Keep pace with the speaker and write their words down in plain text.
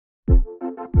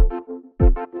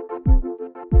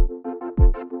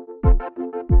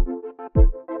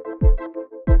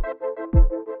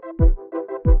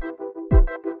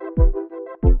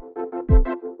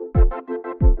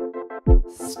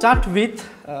start with,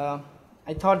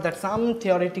 I thought that some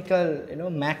theoretical,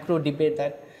 macro debate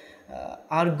that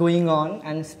are going on,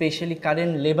 and especially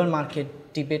current labor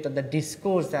market debate or the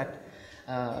discourse that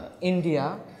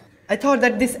India. I thought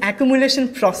that this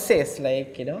accumulation process,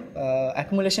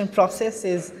 accumulation process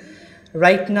is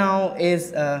right now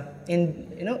is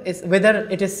is whether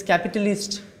it is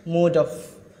capitalist mode of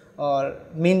or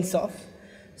means of.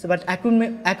 So, but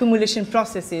accumulation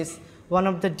process is one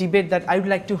of the debate that I would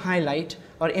like to highlight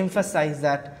or emphasize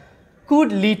that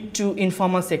could lead to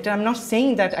informal sector. I am not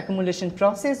saying that accumulation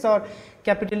process or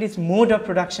capitalist mode of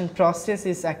production process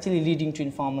is actually leading to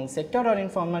informal sector or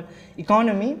informal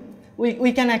economy.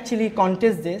 We can actually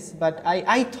contest this, but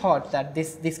I thought that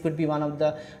this could be one of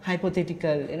the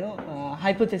hypothetical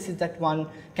hypothesis that one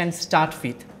can start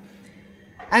with.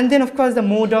 And then of course the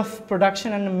mode of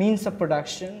production and the means of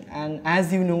production, and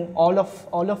as you know, all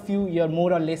of you are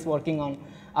more or less working on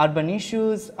urban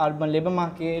issues, urban labor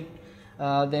market,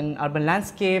 then urban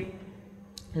landscape,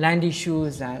 land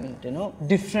issues, and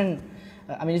different.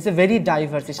 I mean, it's a very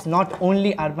diverse. It's not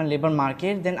only urban labor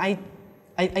market. Then I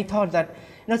thought that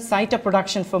site of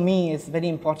production for me is very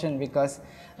important, because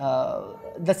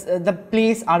the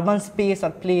place, urban space or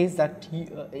place that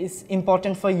is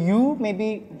important for you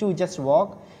maybe to just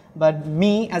walk, but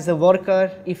me as a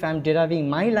worker, if I am deriving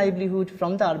my livelihood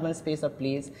from the urban space or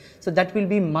place, so that will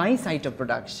be my site of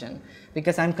production,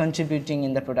 because I am contributing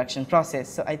in the production process.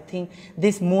 So I think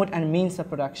this mode and means of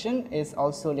production is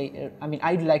also,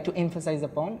 I would like to emphasize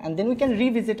upon, and then we can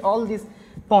revisit all these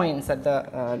points at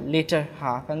the later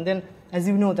half. And then, as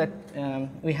you know, that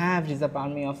we have reserve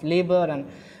army of labor, and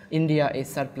India is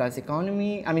surplus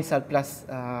economy, surplus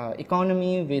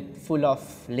economy with full of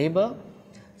labor.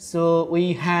 So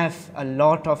we have a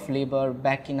lot of labor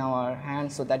back in our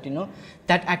hands, so that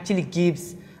that actually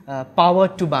gives power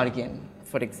to bargain,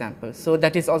 for example. So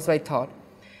that is also I thought.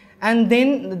 And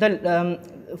then the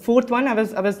fourth one, I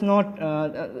was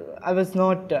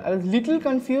little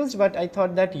confused, but I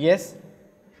thought that yes,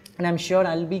 and I'm sure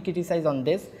I'll be criticized on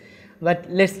this, but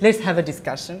let's have a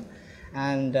discussion,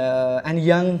 and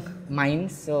young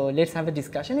minds. So let's have a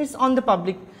discussion. It's on the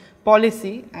public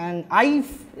policy, and I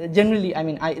generally,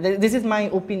 this is my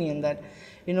opinion that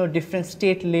different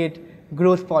state-led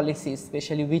growth policies,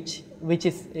 especially which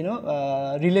is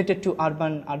related to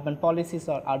urban policies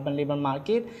or urban labor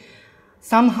market.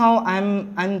 Somehow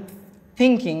I'm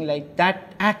thinking like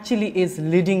that actually is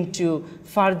leading to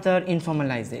further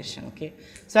informalization. Okay,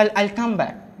 so I'll come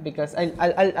back, because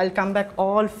I'll come back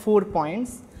all 4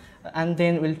 points, and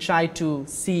then we'll try to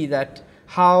see that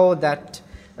how that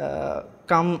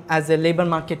come as a labor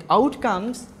market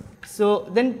outcomes. So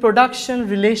then production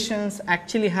relations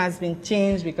actually has been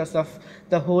changed because of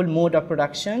the whole mode of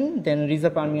production, then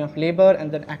reserve army of labor,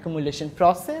 and then accumulation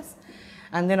process.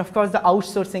 And then of course the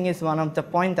outsourcing is one of the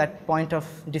point of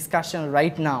discussion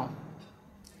right now,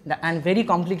 and very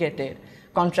complicated,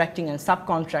 contracting and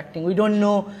subcontracting. We don't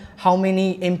know how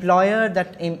many employer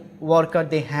that worker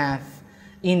they have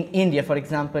in India, for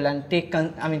example, and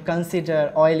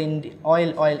consider oil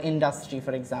industry,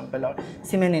 for example, or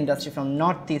cement industry from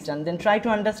northeast, and then try to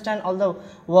understand all the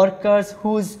workers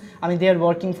whose they are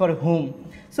working for whom.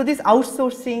 So this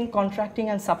outsourcing, contracting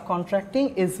and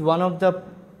subcontracting is one of the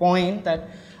point that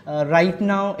right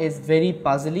now is very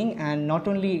puzzling, and not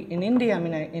only in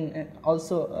India,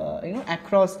 also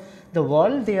across the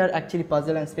world they are actually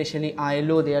puzzled, and especially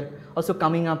ILO, they are also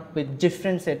coming up with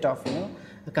different set of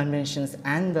the conventions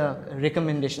and the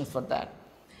recommendations for that.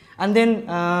 And then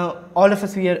all of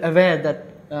us, we are aware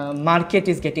that market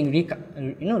is getting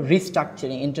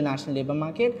restructuring, international labor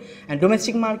market, and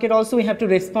domestic market also we have to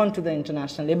respond to the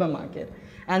international labor market.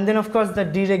 And then of course the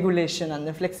deregulation and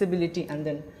the flexibility, and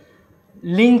then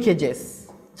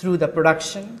linkages through the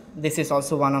production. This is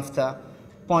also one of the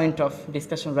point of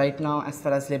discussion right now as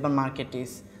far as labor market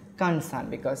is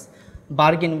concerned, because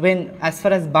as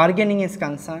far as bargaining is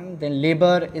concerned, then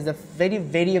labor is a very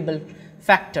variable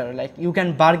factor. Like you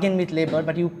can bargain with labor,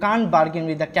 but you can't bargain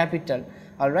with the capital,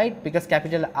 all right, because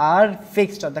capital are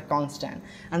fixed or the constant.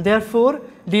 And therefore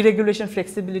deregulation,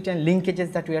 flexibility and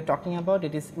linkages that we are talking about,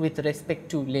 it is with respect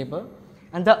to labor.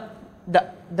 And the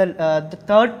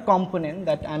third component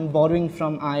that I am borrowing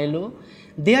from ILO,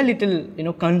 they are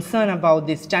little concerned about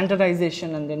the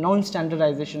standardization and the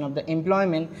non-standardization of the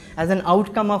employment as an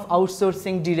outcome of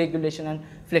outsourcing, deregulation and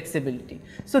flexibility.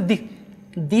 So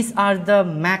these are the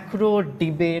macro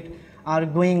debate are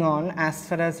going on as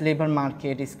far as labor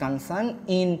market is concerned,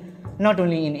 in not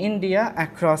only in India,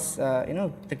 across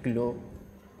the globe.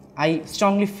 I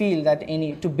strongly feel that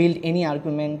to build any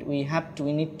argument, we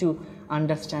need to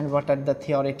understand what are the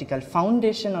theoretical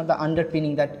foundation or the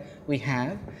underpinning that we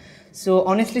have. So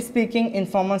honestly speaking,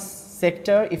 informal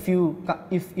sector, if you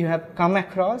have come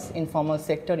across informal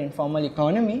sector, informal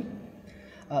economy,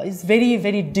 is very,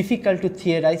 very difficult to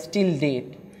theorize till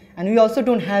date. And we also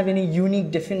don't have any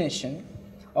unique definition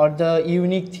or the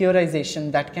unique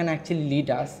theorization that can actually lead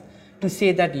us to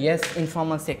say that yes,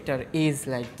 informal sector is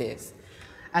like this.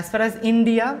 As far as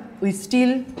India, we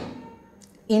still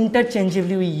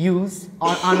interchangeably we use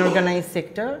unorganized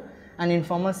sector and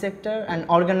informal sector and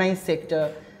organized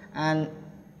sector and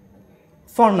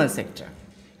formal sector.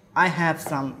 I have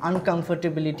some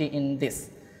uncomfortability in this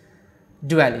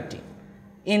duality.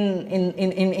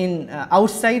 In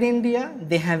outside India,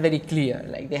 they have very clear,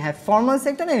 like they have formal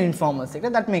sector and informal sector,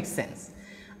 that makes sense.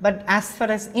 But as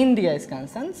far as India is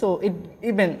concerned, so it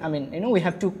even, I mean, we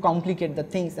have to complicate the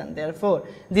things, and therefore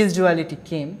this duality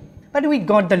came, but we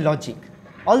got the logic.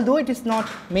 Although it is not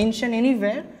mentioned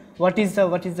anywhere, what is the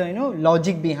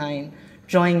logic behind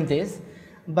drawing this,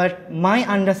 but my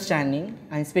understanding,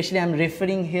 and especially I am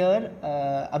referring here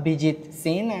Abhijit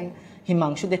Sen and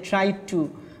Himanshu, they tried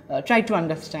to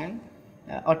understand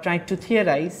or tried to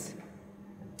theorize.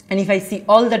 And if I see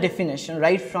all the definition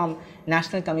right from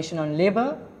National Commission on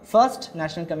Labour first,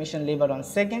 National Commission on Labour on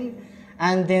second,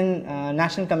 and then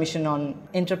National Commission on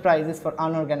Enterprises for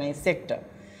Unorganized Sector.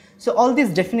 So all these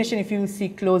definition, if you see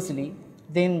closely,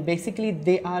 then basically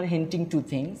they are hinting two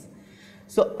things.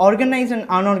 So organized and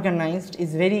unorganized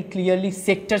is very clearly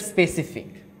sector specific,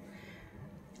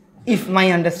 if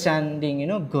my understanding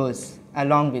goes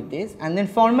along with this. And then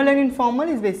formal and informal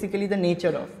is basically the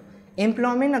nature of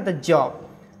employment or the job.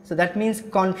 So that means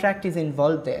contract is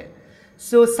involved there.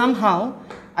 So somehow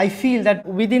I feel that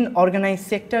within organized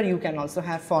sector you can also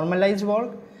have formalized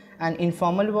work and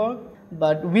informal work,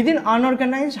 but within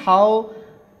unorganized, how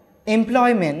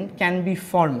employment can be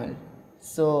formal.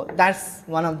 So that's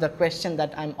one of the questions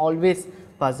that I'm always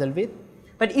puzzled with.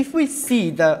 But if we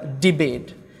see the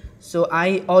debate, so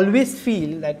I always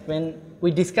feel that when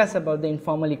we discuss about the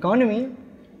informal economy,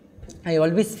 I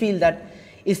always feel that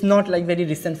it's not like very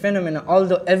recent phenomenon,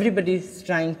 although everybody is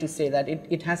trying to say that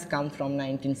it has come from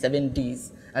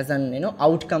 1970s as an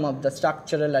outcome of the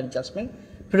structural adjustment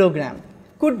program.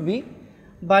 Could be,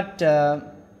 but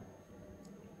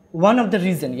one of the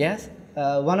reason, yes,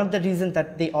 one of the reasons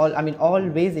that they all, I mean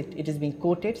always it is being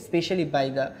quoted, especially by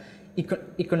the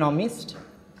economists.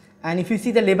 And if you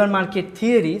see the labor market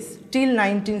theories till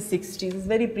 1960s is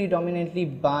very predominantly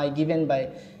given by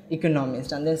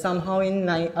economists, and then somehow in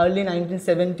early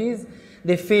 1970s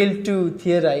they failed to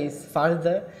theorize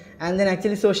further, and then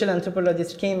actually social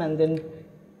anthropologists came and then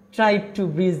tried to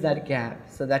bridge that gap.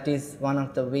 So that is one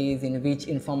of the ways in which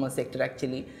informal sector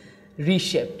actually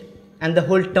reshaped, and the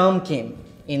whole term came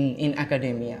in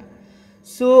academia.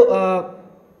 So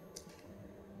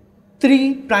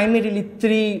primarily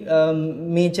three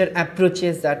major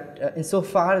approaches that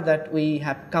insofar that we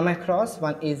have come across.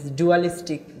 One is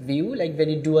dualistic view, like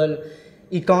very dual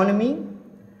economy,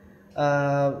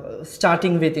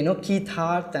 starting with Keith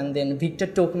Hart and then Victor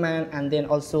Tokman, and then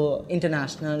also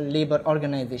International Labour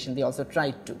Organization. They also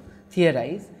tried to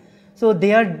theorize. So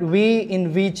their way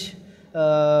in which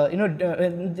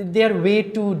their way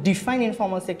to define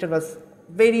informal sector was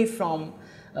very from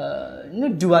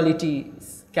duality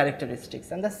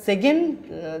characteristics. And the second,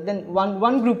 then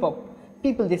one group of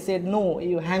people, they said, no,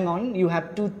 you hang on, you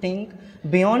have to think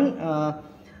beyond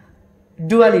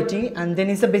duality, and then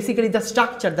it's basically the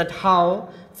structure, that how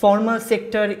formal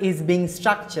sector is being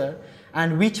structured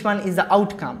and which one is the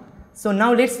outcome. So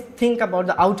now let's think about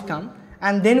the outcome,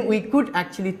 and then we could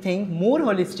actually think more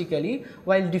holistically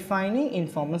while defining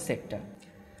informal sector.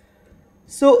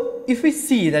 So if we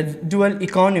see that dual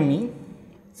economy,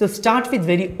 so start with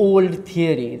very old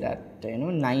theory that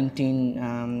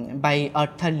by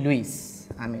Arthur Lewis.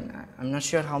 I mean, I'm not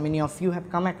sure how many of you have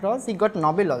come across. He got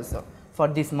Nobel also for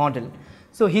this model.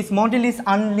 So his model is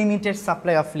unlimited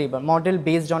supply of labor, model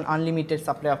based on unlimited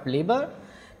supply of labor,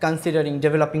 considering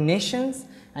developing nations,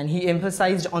 and he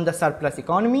emphasized on the surplus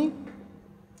economy,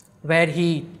 where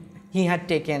he had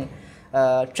taken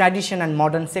tradition and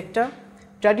modern sector.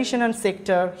 Traditional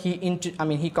sector, he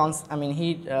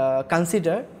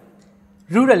considered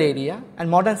rural area, and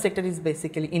modern sector is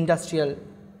basically industrial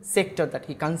sector that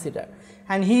he considered.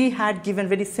 And he had given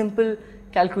very simple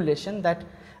calculation that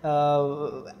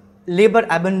labor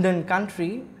abundant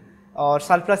country or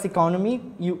surplus economy,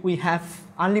 we have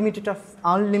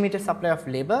unlimited supply of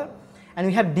labor, and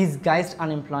we have disguised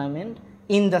unemployment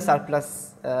in the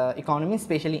surplus economy,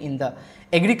 especially in the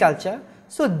agriculture.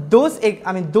 So those,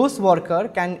 I mean, those worker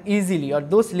can easily, or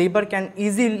those labor can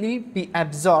easily be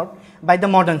absorbed by the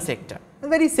modern sector.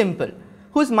 Very simple,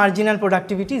 whose marginal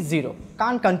productivity is 0,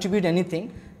 can't contribute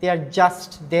anything, they are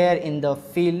just there in the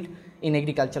field in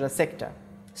agricultural sector.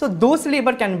 So those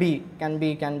labor can be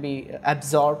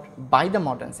absorbed by the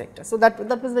modern sector. So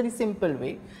that was very simple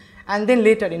way. And then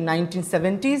later in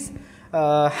 1970s,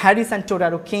 Harris and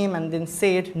Toraro came and then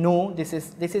said, no, this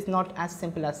is not as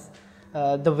simple as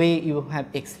the way you have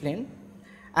explained.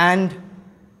 And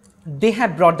they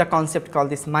have brought the concept called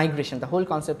this migration, the whole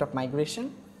concept of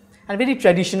migration, and very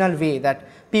traditional way that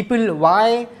people,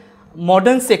 why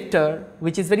modern sector,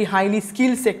 which is very highly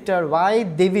skilled sector, why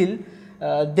they will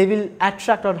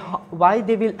attract, or why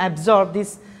they will absorb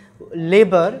this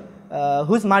labor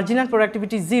whose marginal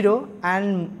productivity is 0,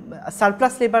 and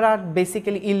surplus labor are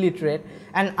basically illiterate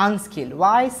and unskilled.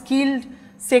 Why skilled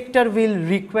sector will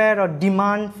require or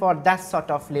demand for that sort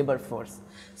of labor force?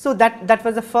 So that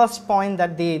was the first point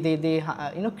that they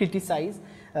criticize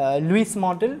Lewis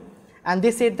model, and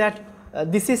they said that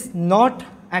this is not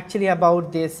actually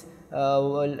about this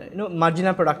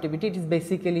marginal productivity, it is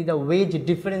basically the wage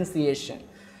differentiation.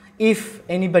 If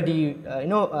anybody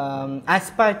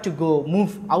aspire to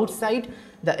move outside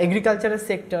the agricultural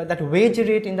sector, that wage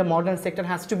rate in the modern sector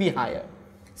has to be higher.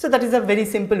 So that is a very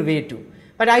simple way to.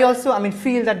 But I also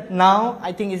feel that now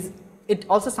I think it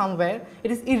also somewhere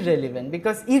it is irrelevant,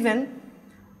 because even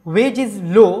wage is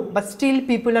low, but still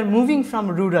people are moving from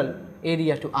rural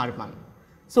area to urban.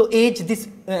 So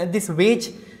this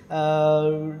wage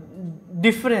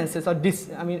differences or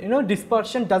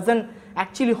dispersion doesn't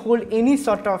actually hold any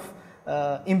sort of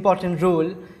important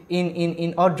role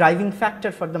in or driving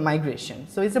factor for the migration.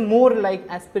 So it's a more like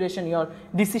aspiration, your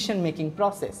decision making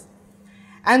process.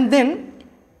 And then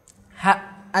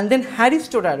Harris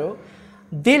Toraro,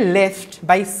 they left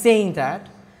by saying that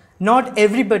not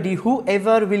everybody,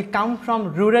 whoever will come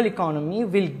from rural economy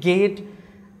will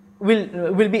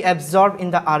be absorbed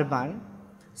in the urban.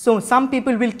 So some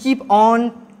people will keep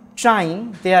on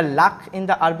trying their luck in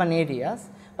the urban areas,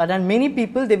 but then many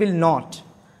people they will not.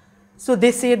 So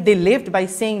they said, they left by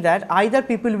saying that either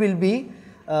people will be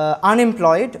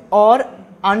unemployed or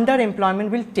underemployment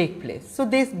will take place. So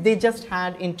they just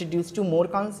had introduced 2 more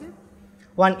concepts.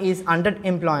 One is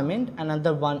underemployment,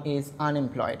 another one is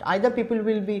unemployed. Either people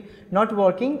will be not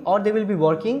working or they will be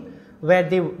working where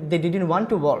they didn't want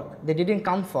to work, they didn't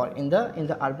come for in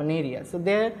the urban area. So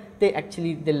there they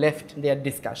left their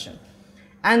discussion.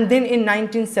 And then in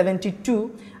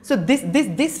 1972, so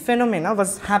this phenomena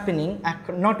was happening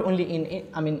not only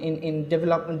in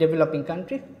developing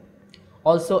countries,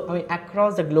 also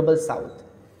across the global south,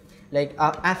 like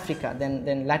Africa,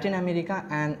 then Latin America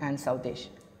and South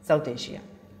Asia.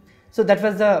 So that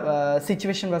was the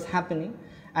situation was happening.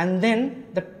 And then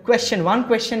one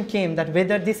question came that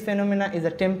whether this phenomena is a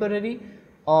temporary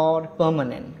or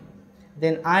permanent.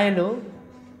 Then ILO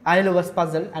was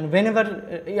puzzled, and whenever,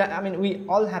 we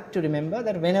all have to remember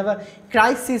that whenever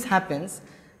crisis happens,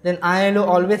 then ILO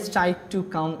always try to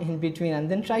come in between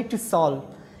and then try to solve,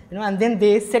 and then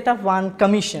they set up one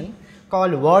commission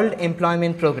called World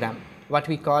Employment Program, what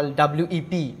we call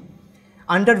WEP,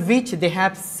 under which they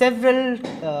have several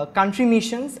country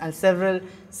missions and several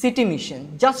city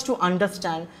missions just to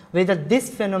understand whether this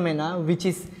phenomena, which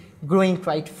is growing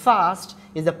quite fast,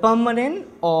 is a permanent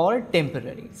or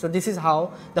temporary. So this is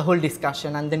how the whole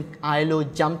discussion, and then ILO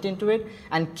jumped into it,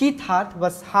 and Keith Hart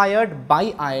was hired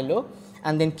by ILO,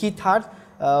 and then Keith Hart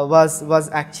was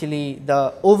actually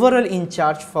the overall in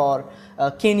charge for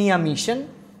Kenya mission,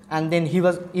 and then he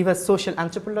was social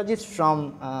anthropologist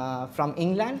from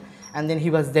England, and then he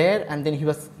was there, and then he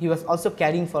was also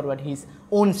carrying forward his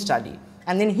own study.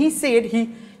 And then he said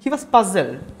he was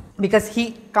puzzled because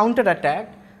he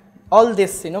counterattacked all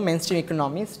this mainstream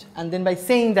economists, and then by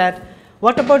saying that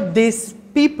what about these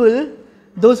people,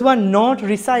 those who are not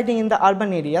residing in the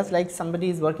urban areas, like somebody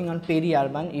is working on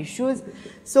peri-urban issues.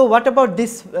 So what about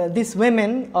these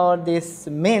women or these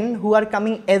men who are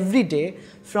coming every day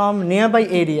from nearby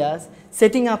areas,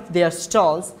 setting up their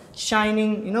stalls,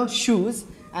 shining shoes,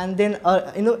 and then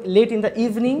late in the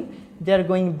evening they are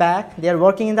going back, they are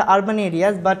working in the urban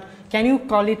areas, but can you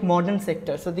call it modern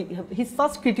sector? So his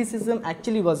first criticism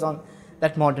actually was on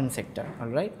that modern sector, all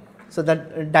right. So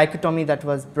that dichotomy that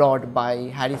was brought by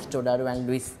Harris Toraro and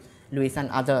Lewis and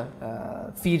other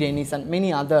Fee Rennies and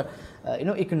many other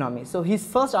economies. So his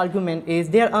first argument is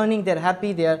they are earning, they are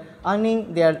happy, they are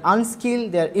earning, they are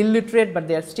unskilled, they are illiterate, but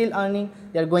they are still earning,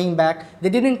 they are going back. They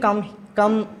didn't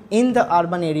come in the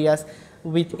urban areas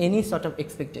with any sort of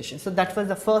expectation. So that was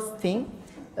the first thing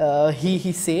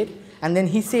he said, and then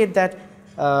he said that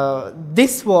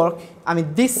this work, I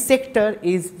mean this sector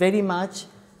is very much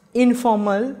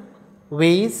informal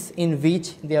ways in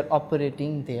which they are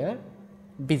operating their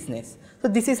business. So,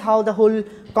 this is how the whole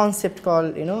concept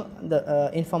called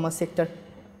the informal sector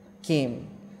came,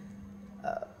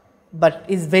 but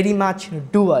is very much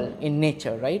dual in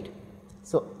nature, right.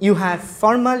 So, you have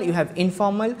formal, you have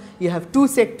informal, you have two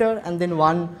sector, and then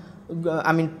one,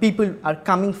 I mean people are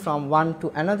coming from one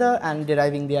to another and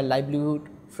deriving their livelihood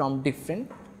from different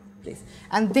place.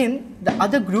 And then the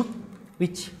other group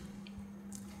which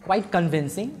quite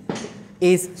convincing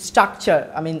is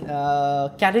structure. I mean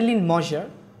Caroline Mosier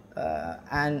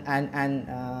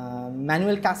and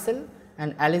Manuel Cassel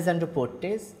and Alessandro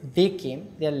Portes, they came,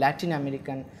 they are Latin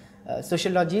American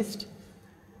sociologists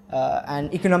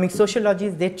and economic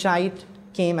sociologists. They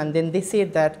came and then they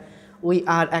said that we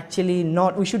are actually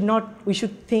not, we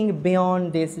should think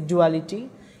beyond this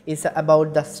duality. It's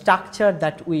about the structure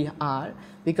that we are,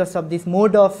 because of this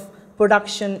mode of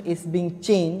production is being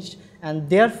changed, and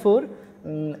therefore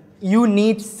you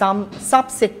need some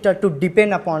subsector to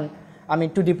depend upon, I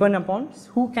mean to depend upon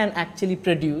who can actually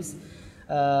produce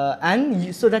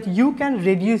so that you can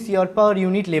reduce your per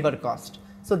unit labor cost.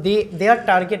 So, their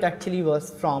target actually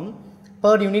was from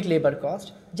per unit labor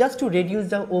cost. Just to reduce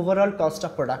the overall cost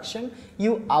of production,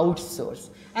 you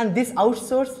outsource, and this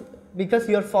outsource because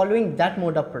you are following that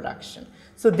mode of production.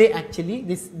 So, they actually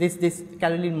this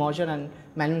Caroline Mosier and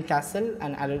Manuel Cassel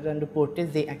and Alessandro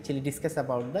Portes, they actually discuss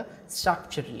about the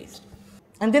structuralist.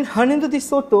 And then Hernando de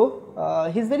Soto,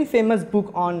 his very famous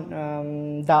book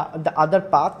on the other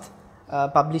path,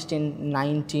 published in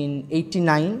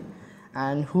 1989,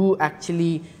 and who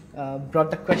actually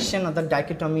brought the question of the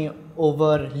dichotomy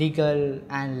over legal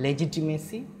and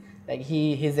legitimacy. Like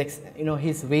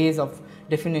his ways of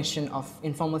definition of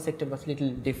informal sector was little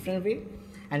different way,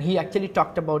 and he actually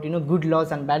talked about good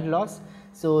laws and bad laws.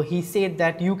 So, he said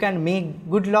that you can make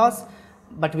good laws,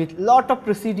 but with lot of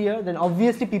procedure, then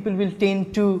obviously people will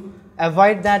tend to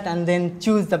avoid that and then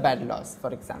choose the bad laws,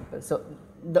 for example. So,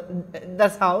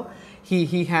 that's how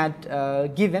he had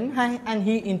given, and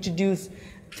he introduced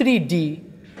 3D.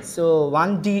 So,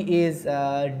 1D is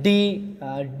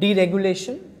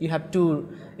deregulation. You have to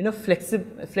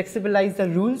flexibilize the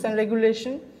rules and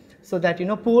regulation, so that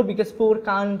poor, because poor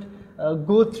can't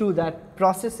go through that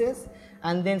processes.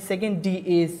 And then second D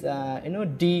is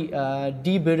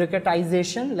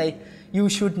debureaucratization, like you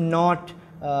should not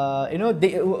I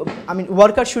mean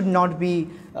workers should not be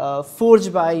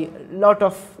forced by lot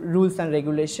of rules and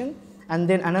regulation. And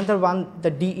then another one,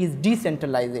 the D is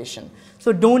decentralization.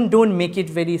 So, don't make it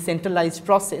very centralized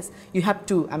process. You have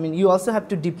to, I mean you also have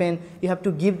to depend, you have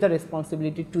to give the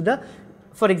responsibility to the,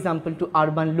 for example, to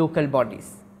urban local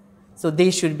bodies. So,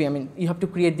 they should be, I mean you have to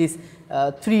create this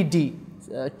 3D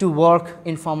to work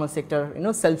informal sector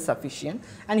self-sufficient.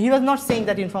 And he was not saying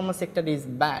that informal sector is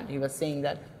bad, he was saying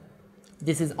that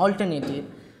this is alternative,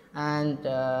 and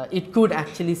it could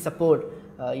actually support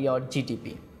your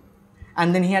GDP.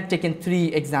 And then he had taken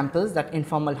 3 examples, that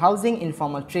informal housing,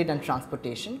 informal trade and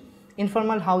transportation.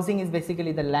 Informal housing is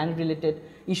basically the land related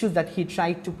issues that he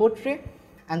tried to portray,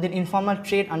 and then informal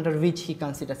trade, under which he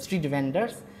considers street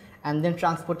vendors, and then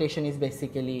transportation is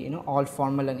basically all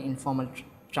formal and informal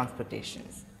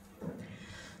transportations.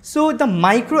 So, the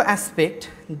micro aspect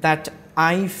that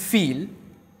I feel,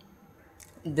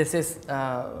 this is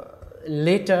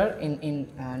later in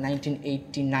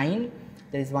 1989,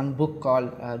 there is one book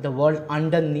called The World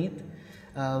Underneath,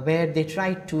 where they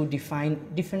try to define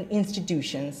different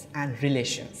institutions and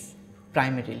relations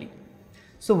primarily.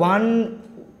 So, one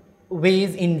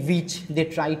ways in which they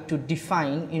try to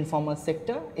define informal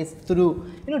sector is through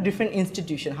different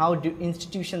institutions, how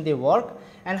institutions they work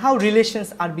and how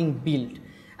relations are being built,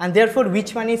 and therefore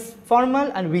which one is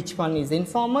formal and which one is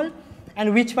informal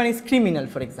and which one is criminal,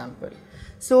 for example.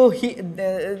 So,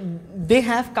 they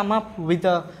have come up with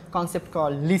a concept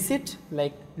called licit,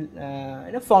 like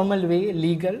formal way,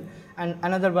 legal, and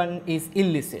another one is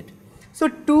illicit. So,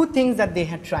 2 things that they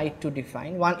had tried to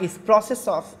define, one is process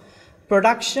of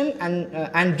production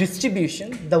and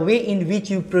distribution, the way in which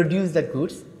you produce the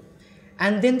goods,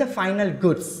 and then the final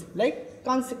goods, like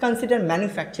consider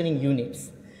manufacturing units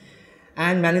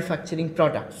and manufacturing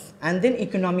products, and then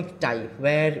economic type,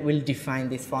 where we will define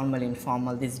this formal,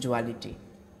 informal, this duality.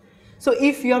 So,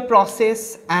 if your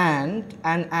process and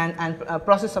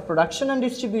process of production and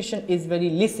distribution is very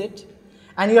licit,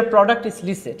 and your product is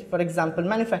licit, for example,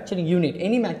 manufacturing unit,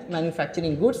 any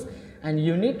manufacturing goods and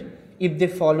unit, if they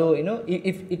follow,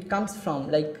 if it comes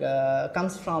from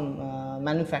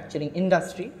manufacturing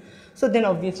industry, so then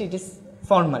obviously it is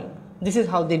formal. This is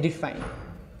how they define.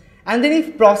 And then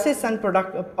if process and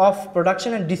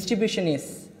production and distribution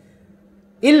is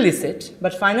illicit,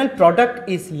 but final product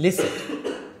is licit,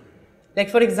 like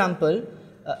for example,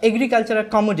 agricultural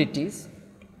commodities,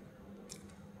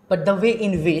 but the way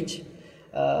in which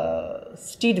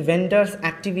street vendors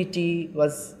activity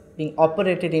was being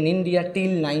operated in India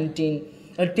till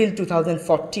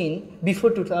 2014, before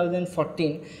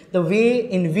 2014, the way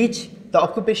in which the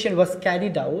occupation was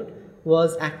carried out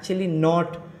was actually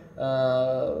not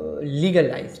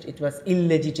legalized. It was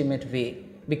illegitimate way,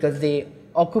 because they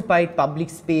occupied public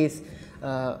space,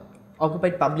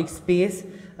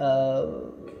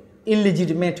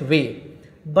 illegitimate way.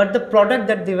 But the product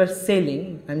that they were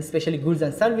selling, and especially goods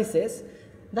and services,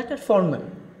 that are formal.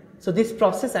 So this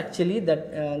process actually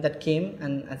that came,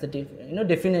 and as a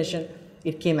definition,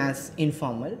 it came as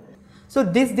informal. So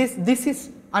this is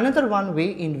another one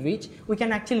way in which we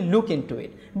can actually look into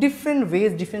it. Different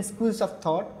ways, different schools of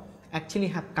thought actually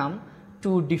have come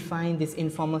to define this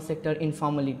informal sector,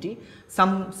 informality.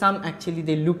 Some actually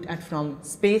they looked at from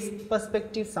space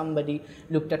perspective, somebody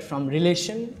looked at from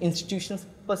relation, institutions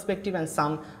perspective, and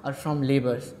some are from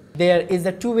labors. There is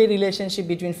a two-way relationship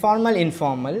between formal,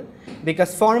 informal,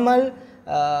 because formal,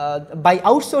 by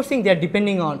outsourcing, they are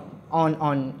depending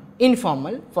on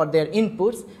informal for their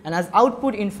inputs, and as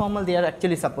output informal, they are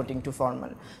actually supporting to formal.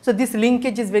 So this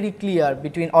linkage is very clear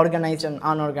between organized and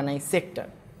unorganized sector.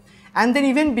 And then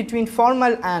even between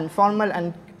formal and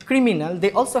criminal,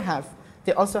 they also have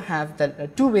the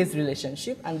two ways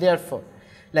relationship, and therefore,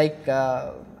 like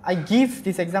I give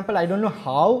this example, I don't know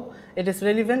how it is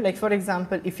relevant. Like for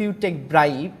example, if you take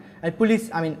bribe,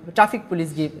 traffic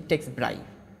police takes bribe,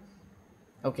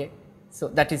 okay, so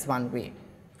that is one way.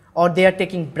 Or they are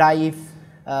taking bribe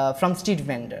from street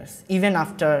vendors, even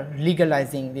after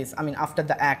legalizing this, after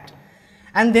the act.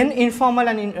 And then informal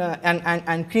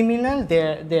and criminal,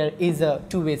 there is a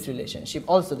two-way relationship.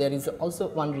 Also, there is also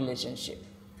one relationship.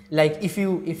 Like if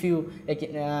you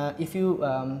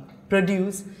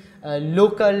produce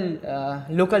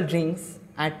local drinks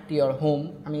at your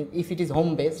home, if it is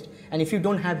home based, and if you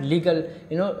don't have legal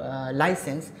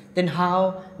license, then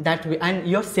how that way, and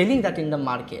you're selling that in the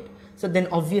market. So then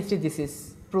obviously this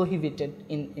is prohibited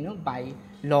by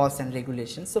laws and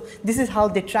regulations. So this is how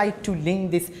they try to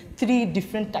link these three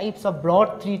different types of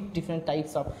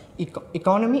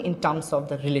economy in terms of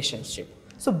the relationship.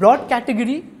 So broad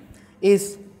category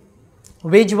is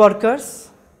wage workers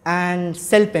and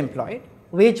self-employed.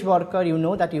 Wage worker, you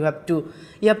know that you have to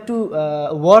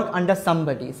work under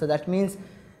somebody. So that means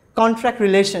contract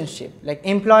relationship, like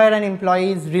employer and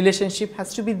employees relationship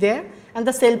has to be there, and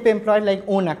the self-employed, like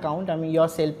own account,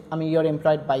 you're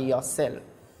employed by yourself.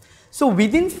 So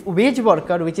within wage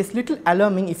worker, which is little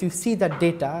alarming if you see the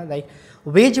data, like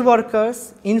wage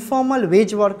workers, informal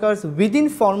wage workers within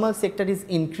formal sector is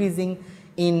increasing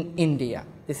in India.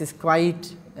 This is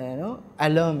quite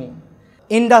alarming.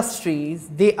 Industries,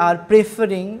 they are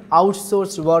preferring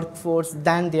outsourced workforce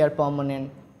than their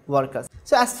permanent workers.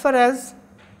 So as far as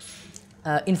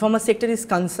informal sector is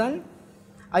concerned,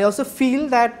 I also feel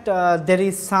that there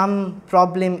is some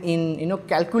problem in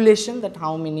calculation, that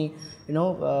how many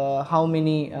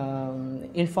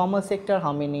informal sector,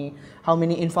 how many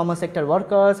informal sector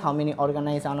workers, how many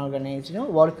organized, unorganized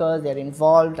workers they are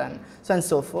involved, and so on and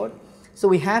so forth. So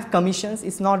we have commissions.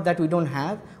 It's not that we don't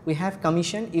have. We have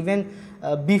commission. Even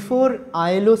before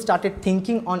ILO started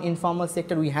thinking on informal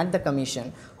sector, we had the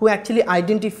commission who actually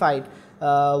identified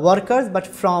workers, but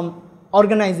from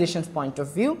organization's point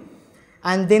of view.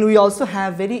 And then we also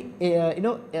have very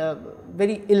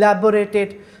very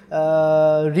elaborated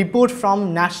report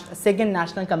from Second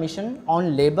National Commission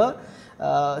on Labour,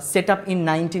 set up in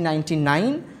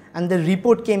 1999, and the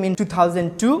report came in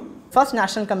 2002. First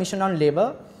National Commission on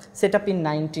Labour set up in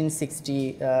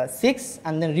 1966,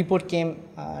 and then report came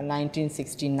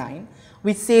 1969,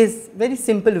 which says very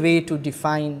simple way to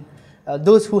define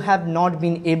those who have not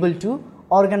been able to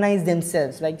organize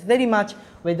themselves, like very much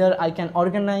whether I can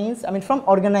organize, from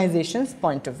organization's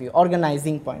point of view,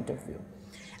 organizing point of view.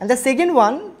 And the second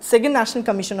one, Second National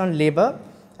Commission on Labour,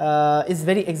 is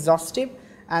very exhaustive,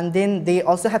 and then they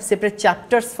also have separate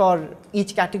chapters for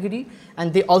each category,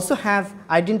 and they also have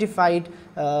identified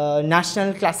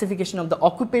national classification of the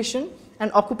occupation,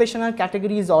 and occupational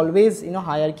category is always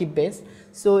hierarchy based,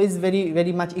 so is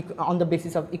very much on the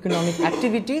basis of economic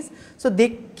activities. So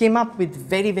they came up with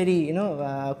very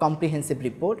comprehensive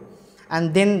report,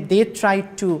 and then they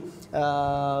tried to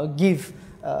give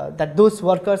that those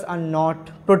workers are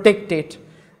not protected,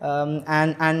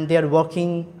 and they are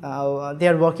working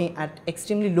at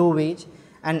extremely low wage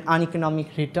and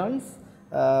uneconomic returns,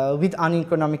 with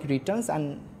uneconomic returns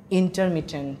and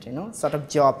intermittent sort of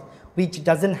job which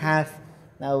doesn't have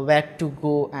where to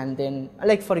go, and then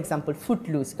like for example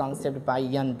footloose concept by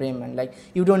Jan Bremen, like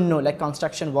you don't know, like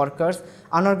construction workers,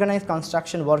 unorganized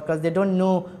construction workers, they don't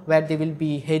know where they will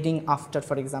be heading after,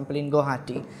 for example in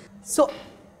Guwahati. So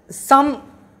some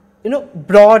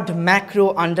broad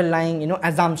macro underlying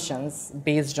assumptions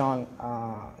based on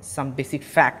some basic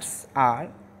facts are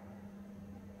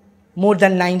more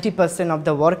than 90% of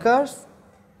the workers,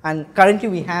 and currently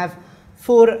we have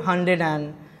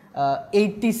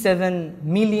 487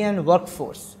 million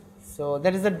workforce. So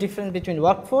there is a difference between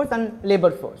workforce and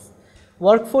labor force.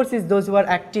 Workforce is those who are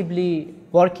actively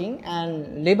working,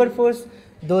 and labor force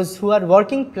those who are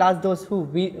working plus those who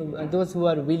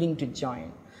are willing to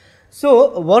join.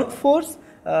 So workforce,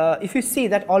 if you see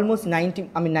that almost 90 to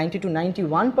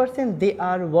 91% they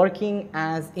are working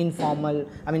as informal,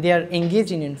 they are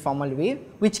engaged in informal way,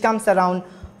 which comes around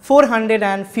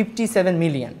 457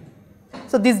 million.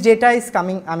 So this data is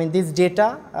coming, this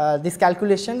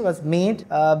calculation was made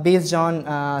based on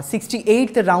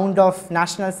 68th round of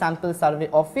National Sample Survey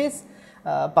Office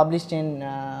published in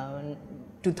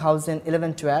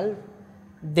 2011-12.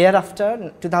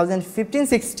 Thereafter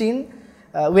 2015-16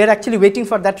 we are actually waiting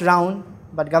for that round,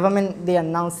 but government, they are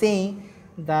now saying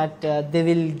that they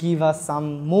will give us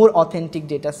some more authentic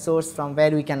data source from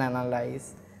where we can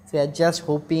analyze. So we are just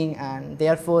hoping, and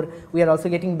therefore we are also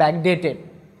getting backdated,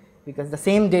 because the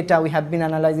same data we have been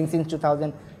analyzing since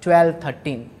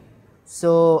 2012-13.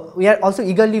 So we are also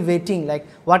eagerly waiting, like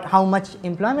how much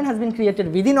employment has been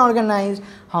created within organized,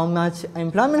 how much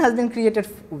employment has been created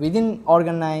within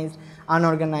organized,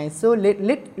 unorganized. So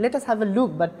let us have a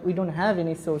look, but we don't have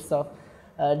any source of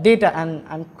data, and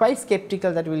I'm quite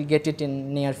skeptical that we will get it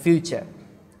in near future.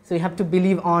 So you have to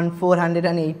believe on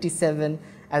 487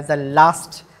 as the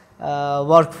last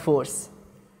workforce.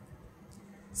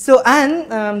 So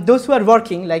and those who are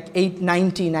working, like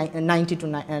 90 to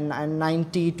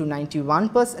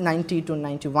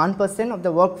 91% of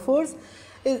the workforce,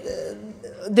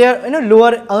 they are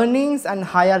lower earnings and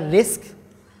higher risk,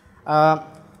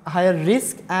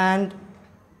 and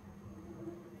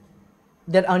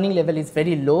their earning level is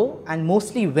very low, and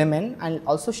mostly women. And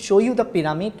also show you the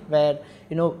pyramid where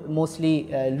mostly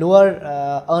lower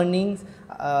earnings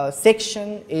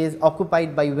section is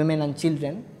occupied by women and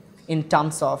children in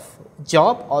terms of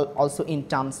job, also in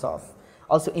terms of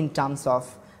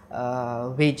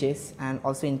wages, and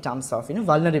also in terms of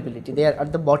vulnerability. They are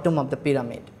at the bottom of the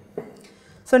pyramid.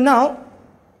 So now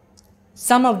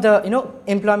some of the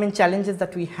employment challenges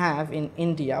that we have in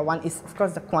India, one is of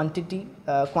course the quantity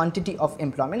of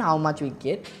employment, how much we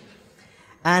get,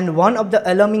 and one of the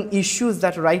alarming issues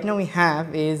that right now we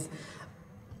have is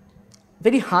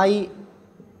very high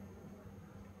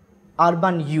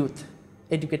urban youth,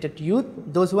 educated youth,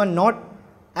 those who are not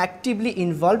actively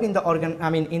involved in the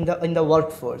in the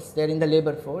workforce, they are in the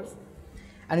labor force,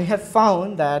 and we have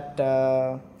found that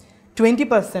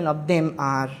 20% of them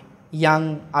are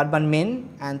young urban men,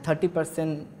 and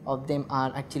 30% of them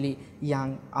are actually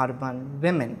young urban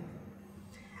women.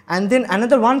 And then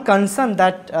another one concern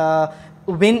that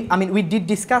we did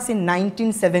discuss in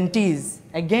 1970s,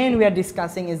 again we are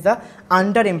discussing, is the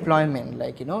underemployment.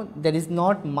 Like there is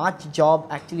not much job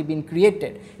actually being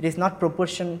created, it is not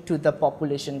proportion to the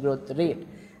population growth rate,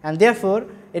 and therefore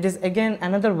it is again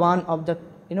another one of the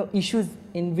issues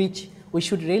in which we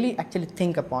should really actually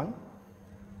think upon.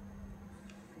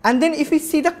 And then if we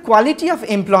see the quality of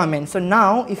employment, so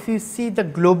now if you see the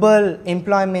global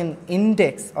employment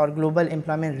index or global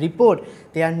employment report,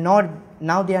 they are not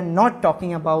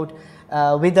talking about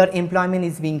whether employment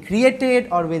is being created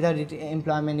or whether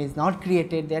employment is not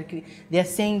created. They are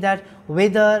saying that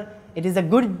whether it is a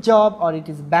good job or it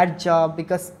is a bad job,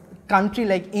 because country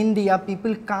like India,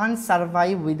 people can't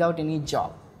survive without any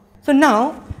job. So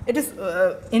now it is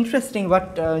interesting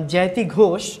what Jayati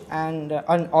Ghosh and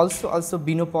also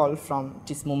Binopal from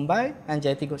Mumbai and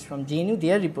Jayati Ghosh from JNU,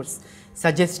 their reports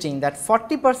suggesting that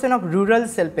 40% of rural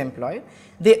self-employed,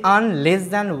 they earn less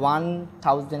than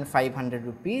 1,500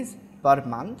 rupees per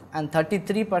month, and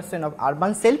 33% of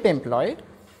urban self-employed,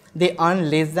 they earn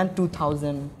less than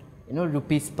 2,000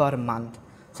 rupees per month.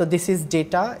 So this is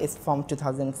data is from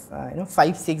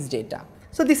 2005-6 data.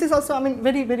 So this is also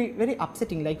very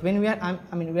upsetting, like when we are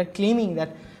we are claiming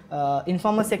that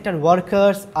informal sector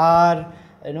workers are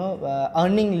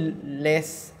earning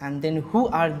less, and then who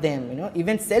are them,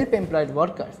 even self-employed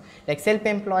workers, like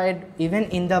self-employed, even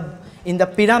in the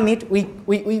pyramid we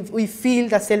feel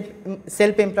the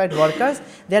self-employed workers,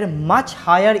 they are much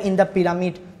higher in the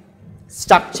pyramid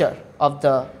structure of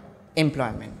the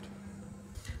employment.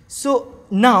 So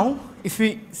now if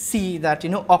we see that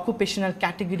occupational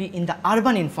category in the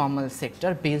urban informal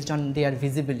sector based on their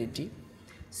visibility.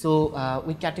 So,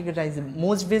 we categorize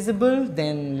most visible,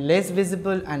 then less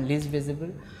visible and least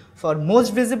visible. For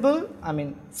most visible, I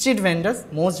mean street vendors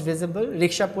most visible,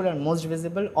 rickshaw puller most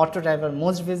visible, auto driver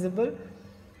most visible,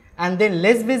 and then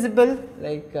less visible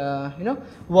like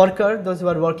worker, those who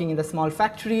are working in the small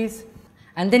factories,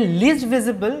 and then least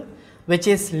visible, which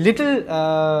is little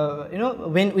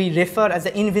when we refer as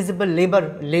the invisible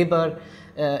labor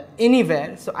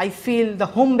anywhere. So, I feel the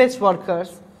home based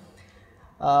workers,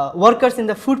 workers in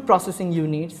the food processing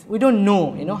units, we do not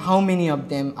know how many of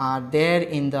them are there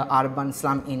in the urban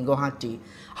slum in Guwahati,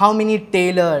 how many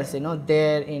tailors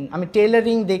there in, I mean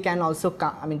tailoring they can also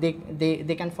come, I mean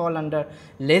they can fall under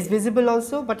less visible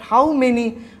also, but how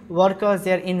many workers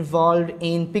they are involved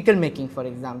in pickle making for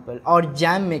example, or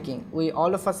jam making,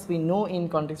 all of us we know in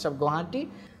context of Guwahati.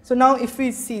 So, now if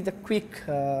we see the quick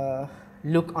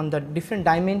look on the different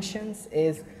dimensions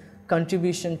is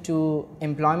contribution to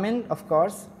employment of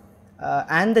course,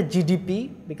 and the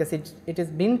GDP, because it has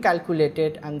been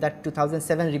calculated, and that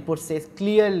 2007 report says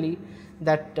clearly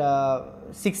that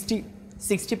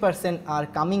 60% are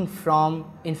coming from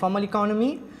informal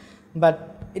economy,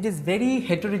 but it is very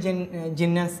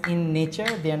heterogeneous in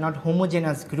nature. They are not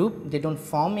homogeneous group, they do not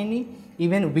form any.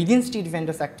 Even within street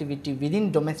vendors activity, within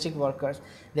domestic workers,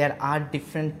 there are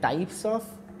different types of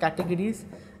categories.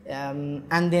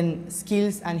 And then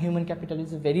skills and human capital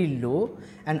is very low,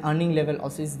 and earning level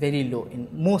also is very low in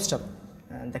most of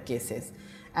the cases.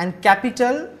 And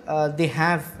capital, they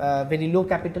have very low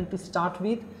capital to start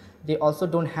with, they also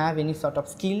do not have any sort of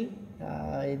skill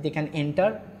they can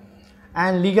enter,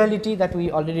 and legality that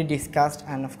we already discussed,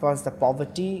 and of course the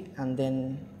poverty, and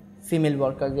then female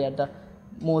workers, they are the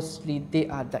mostly they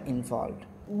are the involved.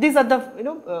 These are the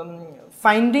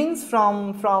findings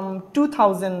from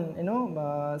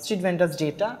 2000 street vendors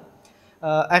data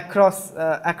across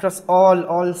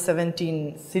all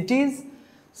 17 cities.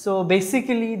 So,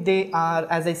 basically they are,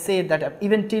 as I said, that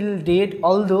even till date,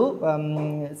 although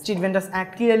Street Vendors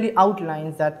Act clearly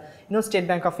outlines that State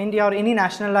Bank of India or any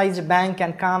nationalized bank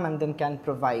can come and then can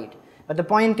provide, but the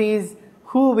point is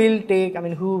who will take,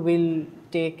 who will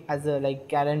take as a like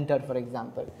guarantor for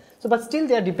example. So, but still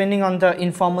they are depending on the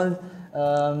informal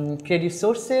credit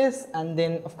sources, and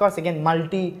then of course again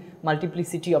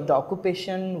multiplicity of the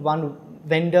occupation, one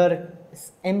vendor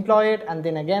is employed and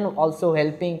then again also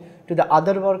helping to the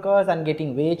other workers and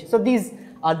getting wage. So, these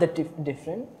are the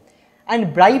different,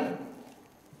 and bribe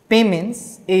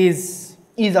payments is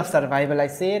ease of survival I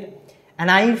said,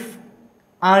 and I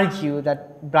argue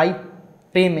that bribe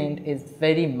payment is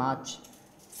very much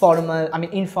formal,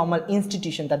 informal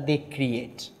institution that they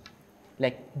create.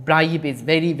 Like bribe is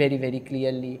very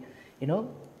clearly,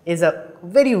 is a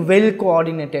very well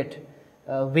coordinated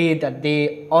way that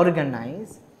they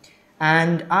organize.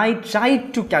 And I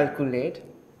tried to calculate,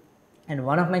 and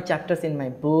one of my chapters in my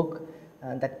book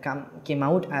that came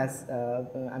out as,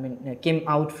 came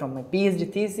out from my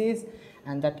PhD thesis,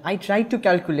 and that I tried to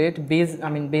calculate based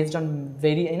on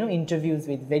very interviews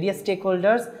with various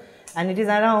stakeholders, and it is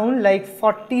around like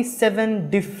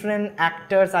 47 different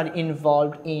actors are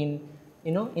involved in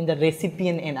in the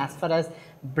recipient end as far as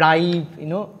bribe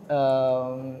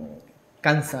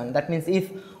concern. That means if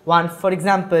one, for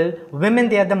example, women,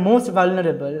 they are the most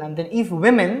vulnerable, and then if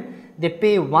women they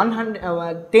pay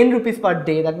 10 rupees per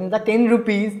day, that means the 10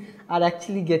 rupees are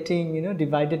actually getting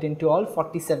divided into all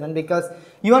 47, because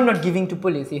you are not giving to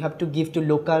police, you have to give to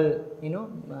local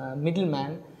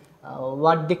middleman.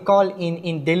 What they call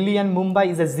in Delhi and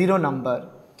Mumbai is a zero number.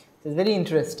 So, it's very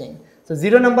interesting. So,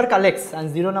 zero number collects, and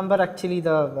zero number actually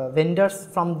the vendors,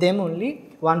 from them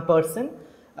only one person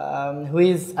who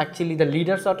is actually the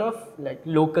leader, sort of like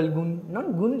local goon,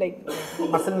 not goon like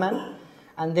muscle man,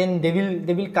 and then they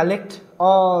will collect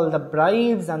all the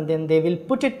bribes, and then they will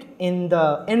put it in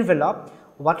the envelope,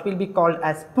 what will be called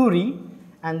as puri,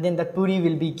 and then that puri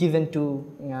will be given to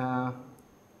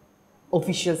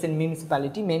officials in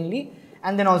municipality mainly,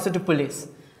 and then also to police.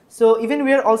 So, even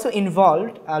we are also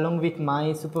involved along with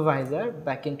my supervisor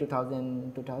back in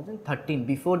 2013,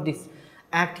 before this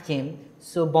act came.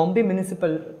 So, Bombay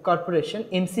Municipal Corporation,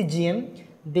 MCGM,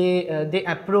 they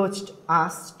approached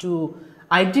us to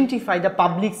identify the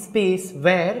public space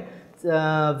where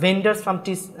vendors from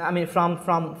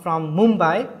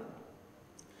Mumbai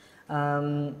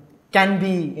can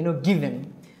be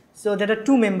given. So, there are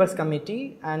 2 members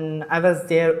committee, and I was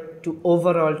there to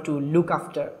overall to look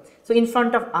after. So, in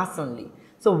front of us only.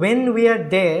 So, when we are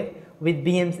there with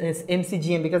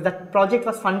MCGM, because that project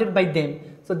was funded by them,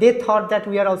 so they thought that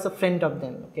we are also friend of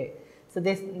them. Okay. So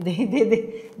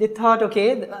they thought,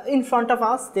 okay, in front of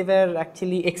us they were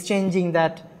actually exchanging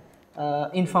that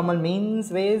informal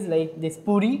means ways like this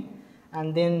puri,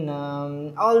 and then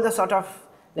all the sort of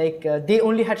like they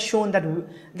only had shown that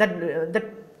the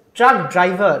truck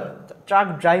driver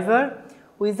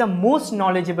who is the most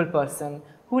knowledgeable person,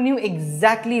 who knew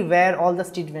exactly where all the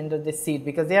street vendors they sit,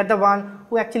 because they are the one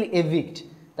who actually evict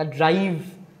the drive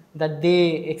that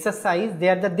they exercise. They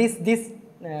are the this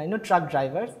truck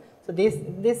drivers. So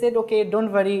they said, okay,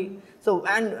 don't worry. So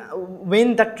and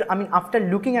when that, I mean, after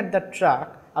looking at the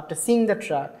truck, after seeing the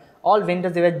truck, all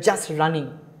vendors they were just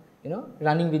running,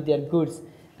 running with their goods,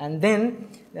 and then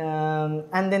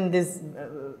this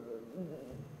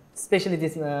especially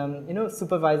this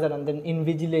supervisor and then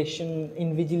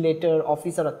invigilator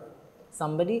officer or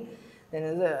somebody,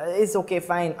 then it's okay,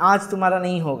 fine, aaj tumhara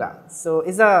nahi hoga. So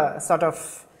it's a sort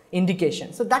of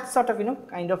indication. So that sort of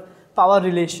kind of power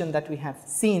relation that we have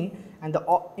seen, and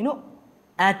the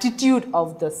attitude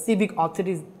of the civic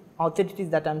authorities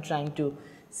that I'm trying to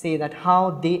say, that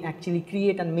how they actually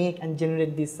create and make and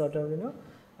generate this sort of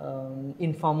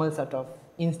informal sort of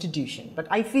institution. But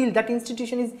I feel that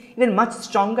institution is even much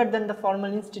stronger than the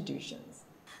formal institutions.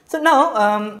 So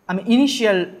now I mean,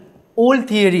 initial old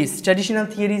theories, traditional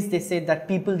theories, they say that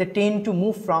people they tend to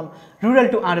move from rural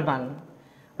to urban,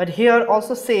 but here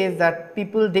also says that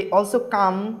people they also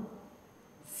come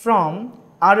from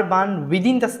urban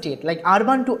within the state, like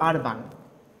urban to urban,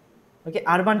 okay,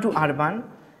 urban to urban.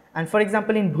 And for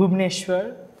example, in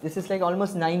Bhubaneswar, this is like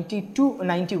almost 90 to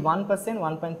 91%,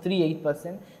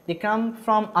 1.38%. They come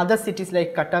from other cities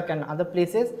like Cuttack and other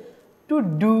places to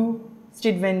do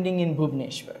street vending in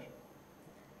Bhubaneswar.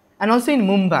 And also in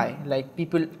Mumbai, like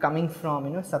people coming from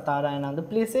Satara and other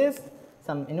places,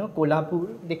 some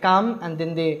Kolhapur, they come and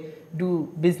then they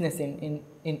do business in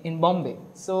Bombay.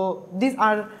 So these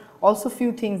are also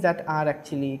few things that are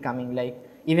actually coming, like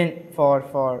even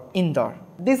for Indore.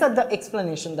 These are the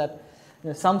explanation that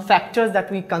some factors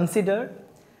that we consider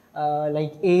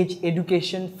like age,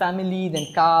 education, family, then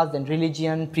caste, then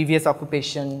religion, previous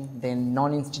occupation, then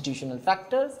non-institutional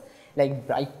factors like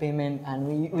bribe payment,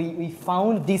 and we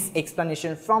found this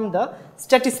explanation from the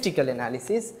statistical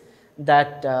analysis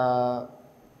that the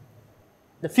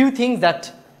few things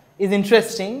that is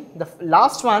interesting. The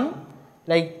last one,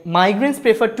 like migrants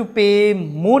prefer to pay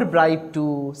more bribe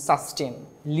to sustain,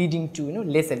 leading to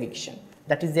less eviction.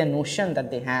 That is their notion that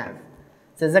they have.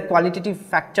 So there's a qualitative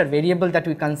factor variable that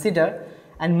we consider,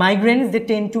 and migrants they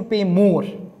tend to pay more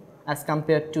as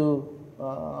compared to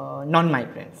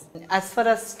non-migrants. As far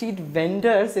as street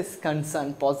vendors is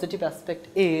concerned, positive aspect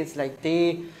is like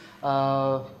they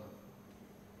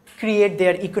create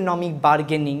their economic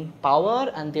bargaining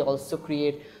power, and they also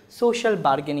create social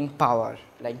bargaining power.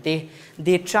 Like they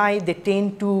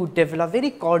tend to develop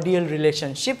very cordial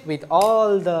relationship with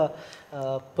all the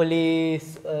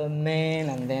police men,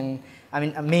 and then I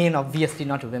mean men, obviously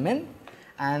not women,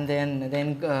 and then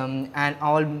and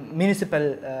all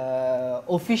municipal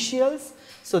officials.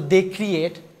 So they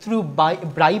create through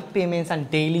bribe payments and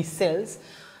daily sales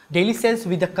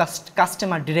with the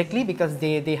customer directly, because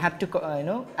they have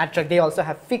to attract. They also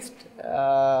have fixed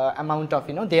amount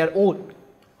of their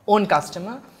own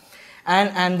customer,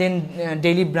 and then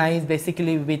daily bribes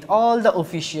basically with all the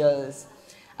officials,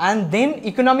 and then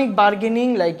economic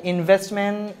bargaining like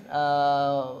investment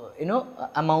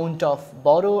amount of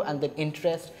borrow, and then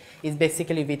interest is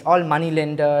basically with all money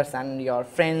lenders and your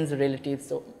friends, relatives.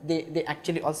 So they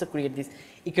actually also create this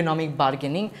economic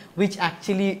bargaining, which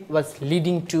actually was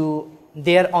leading to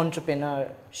their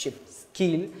entrepreneurship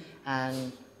skill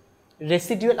and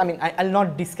residual. I mean, I'll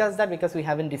not discuss that because we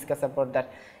haven't discussed about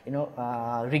that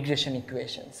regression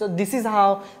equation. So this is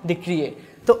how they create.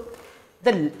 So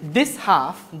this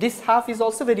half is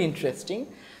also very interesting.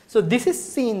 So this is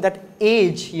seen that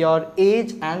your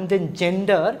age and then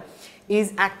gender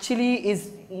is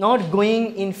not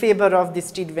going in favor of the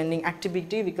street vending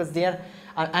activity, because they are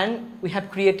and we have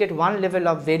created one level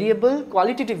of variable,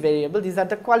 qualitative variable. These are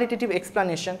the qualitative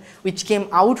explanation which came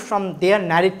out from their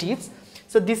narratives.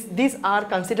 So these are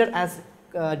considered as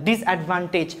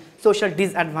disadvantage, social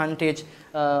disadvantage,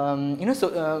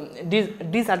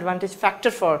 disadvantage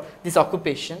factor for this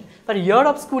occupation. But year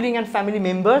of schooling and family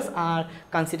members are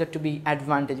considered to be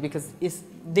advantage, because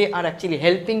they are actually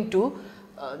helping to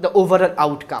the overall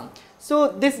outcome. So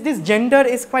this gender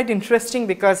is quite interesting,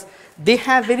 because they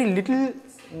have very little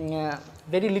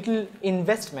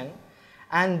investment,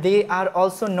 and they are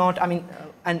also not, I mean,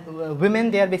 and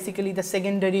women, they are basically the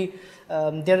secondary,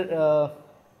 they're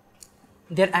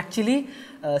actually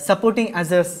supporting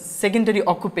as a secondary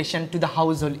occupation to the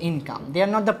household income. They are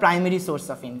not the primary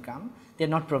source of income. they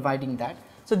are not providing that.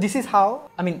 So this is how,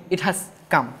 I mean, it has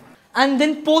come. And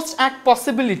then post-act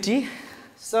possibility.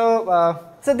 So,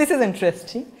 so this is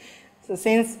interesting. So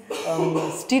since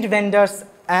Street Vendors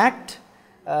Act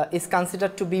is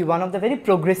considered to be one of the very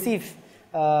progressive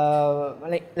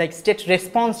like state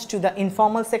response to the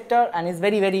informal sector, and is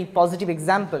very positive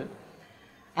example.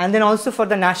 And then also for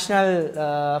the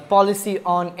national policy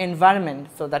on environment,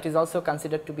 so that is also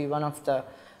considered to be one of the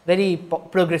very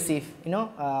progressive, you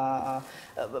know,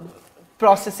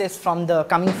 processes from the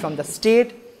coming from the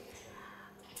state.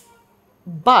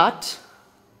 But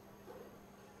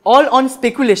all on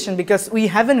speculation, because we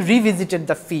haven't revisited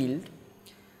the field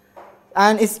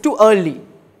and it's too early.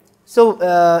 So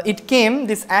it came,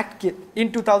 this act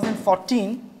in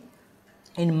 2014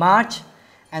 in March,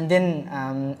 and then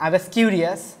I was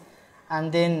curious,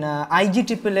 and then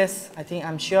IGSSS, I think,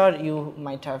 I'm sure you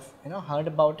might have, you know, heard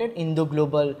about it, Indo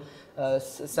Global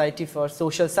Society for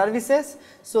Social Services.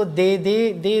 So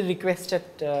they requested,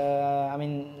 I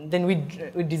mean, then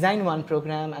we designed one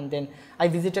program, and then I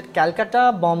visited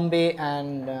Calcutta, Bombay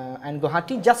and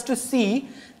Guwahati just to see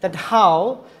that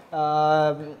how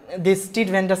this Street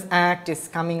Vendors Act is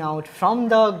coming out from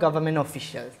the government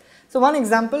officials. So one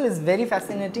example is very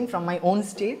fascinating from my own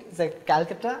state, it's like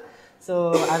Calcutta.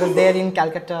 So I was there in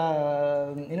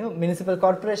Calcutta, you know, Municipal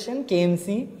Corporation,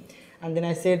 KMC, and then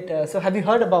I said, so have you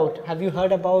heard about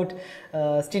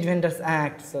Street Vendors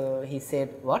Act? So he said,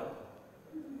 what?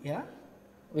 Yeah,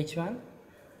 which one?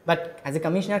 But as a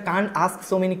commissioner can't ask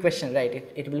so many questions, right?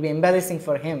 It will be embarrassing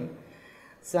for him.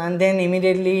 So and then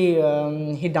immediately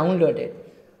he downloaded.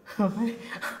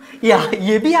 Yeah,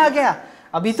 ये भी आ गया.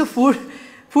 अभी तो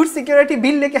food security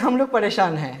bill लेके हम लोग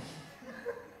परेशान हैं.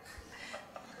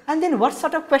 And then what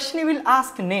sort of question he will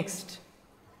ask next?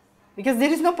 Because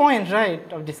there is no point,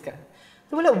 right, of discussion.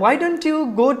 So well, why don't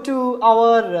you go to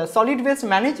our solid waste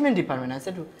management department? I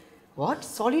said, what,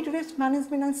 solid waste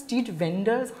management and street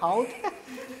vendors? How?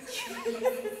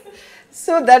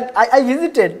 So that I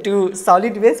visited to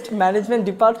solid waste management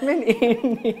department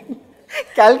in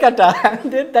Calcutta,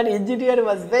 and then that engineer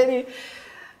was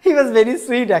he was very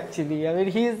sweet actually. I mean,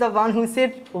 he is the one who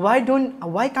said, why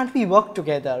can't we work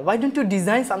together? Why don't you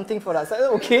design something for us? I said,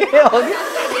 okay,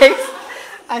 okay.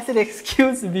 I said,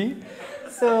 excuse me.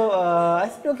 So I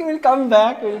said, okay, we'll come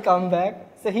back.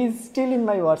 So he's still in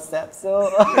my WhatsApp. So,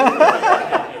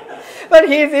 but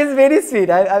he's very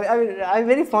sweet. I'm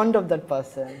very fond of that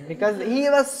person because he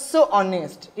was so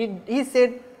honest. He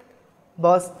said,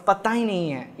 boss, पता ही नहीं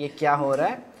है ये क्या हो रहा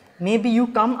है. Maybe you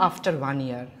come after 1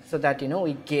 year so that, you know,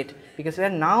 we get, because we are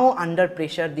now under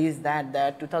pressure, this,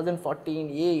 that, 2014,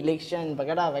 election,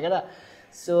 vagara.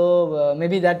 So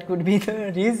maybe that could be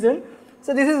the reason.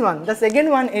 So this is one. The second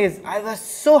one is, I was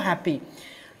so happy.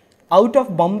 Out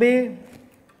of Bombay,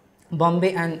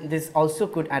 and this also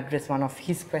could address one of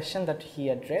his questions that he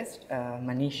addressed,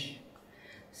 Manish.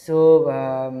 So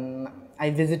I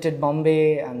visited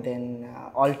Bombay, and then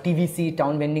all TVC,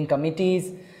 town vending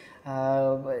committees,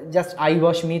 just eye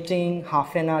wash meeting,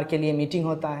 half an hour के लिए meeting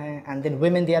होता है, and then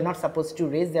women, they are not supposed to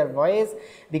raise their voice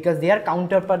because they are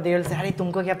counter पर, they will say, अरे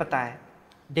तुमको क्या पता है,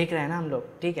 देख रहे हैं ना हम लोग,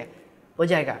 ठीक है, हो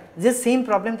जाएगा. This same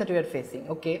problem that we are facing,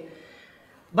 okay.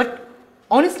 But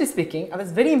honestly speaking, I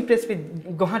was very impressed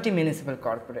with Guwahati Municipal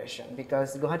Corporation,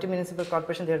 because Guwahati Municipal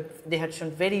Corporation, they had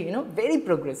shown very, you know, very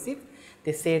progressive.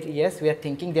 They said, yes, we are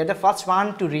thinking. They are the first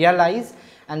one to realize,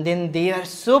 and then they are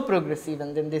so progressive,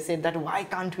 and then they said that why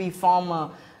can't we form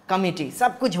a committee?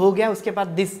 सब कुछ हो गया, उसके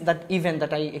बाद that event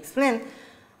that I explained,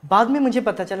 बाद में मुझे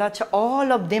पता चला, अच्छा,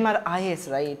 all of them are IS,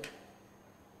 right?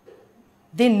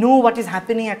 They know what is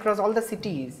happening across all the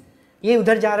cities. ये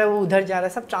उधर जा रहा है, वो उधर जा रहा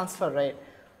है, सब transfer, right?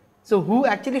 So who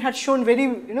actually had shown very,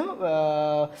 you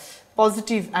know,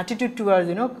 positive attitude towards,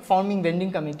 you know, forming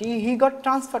vending committee, he got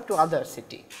transferred to other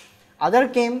city. Other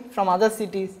came from other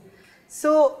cities.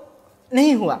 So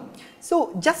नहीं हुआ.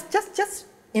 So just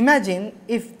imagine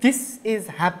if this is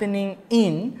happening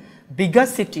in bigger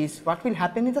cities, what will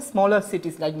happen in the smaller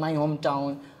cities like my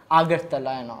hometown,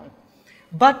 Agartala and all.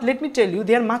 But let me tell you,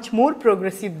 they are much more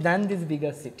progressive than these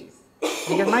bigger cities.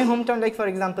 Because my hometown, like for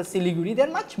example Siliguri, they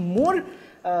are much more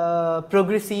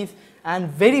progressive and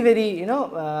very, you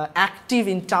know, active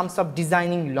in terms of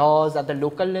designing laws at the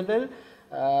local level,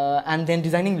 and then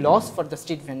designing laws for the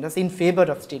street vendors, in favor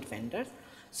of street vendors.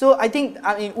 So I think,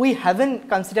 I mean, we haven't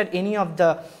considered any of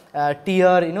the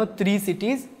tier, you know, 3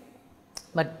 cities,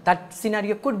 but that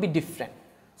scenario could be different.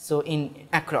 So in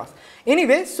across.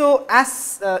 Anyway, so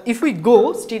as if we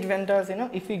go street vendors, you know,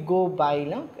 if we go by, you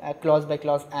know, clause by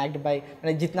clause, act by,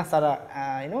 jitna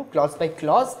sara, you know, clause by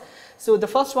clause. So the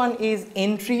first one is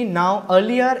entry. Now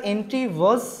earlier entry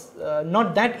was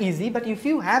not that easy, but if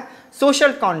you have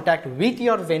social contact with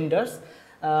your vendors,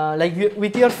 like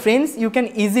with your friends, you can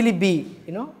easily be,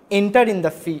 entered in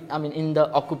the fee, in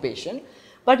the occupation.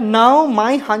 But now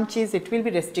my hunch is it will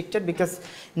be restricted, because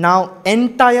now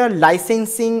entire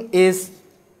licensing is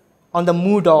on the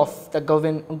mood of the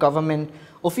government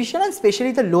official, and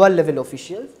especially the lower level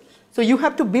officials. So you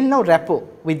have to build now rapport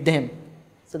with them.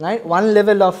 So right, one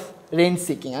level of rent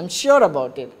seeking, I'm sure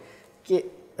about it. कि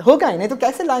होगा ही नहीं तो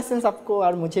कैसे license आपको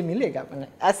और मुझे मिलेगा,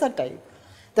 ऐसा type.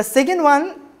 The second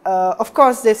one, of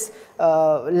course, this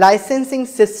licensing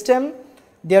system,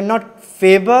 they are not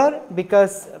favor,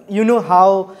 because you know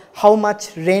how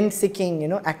much rent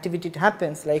seeking activity it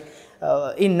happens. Like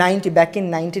back in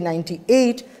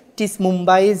 1998, this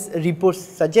Mumbai's reports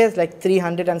suggest like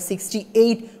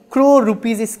 368 crore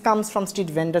rupees comes from street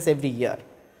vendors every year.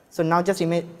 So now just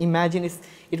imagine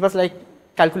it was like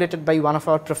calculated by one of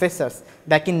our professors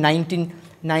back in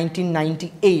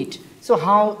 1998. So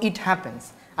how it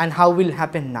happens and how will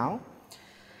happen now.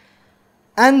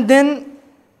 And then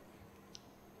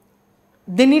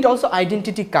they need also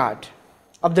identity card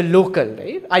of the local,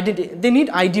 right? They need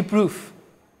ID proof.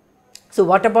 So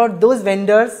what about those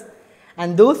vendors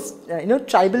and those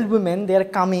tribal women? They are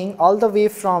coming all the way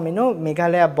from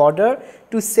Meghalaya border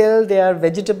to sell their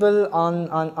vegetable on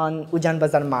Ujan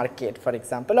Bazar market, for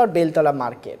example, or Beltola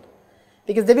market,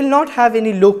 because they will not have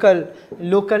any local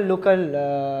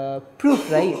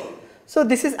proof, right? So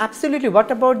this is absolutely.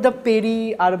 What about the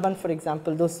peri-urban, for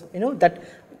example, those that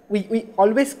we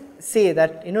always say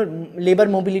that labor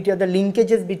mobility or the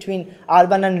linkages between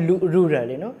urban and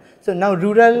rural, So now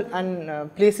rural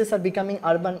and places are becoming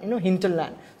urban,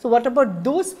 hinterland. So what about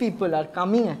those people are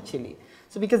coming actually?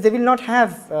 So because they will not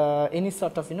have any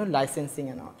sort of licensing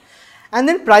and all. And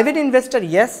then private investor,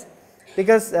 yes,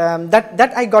 because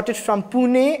that I got it from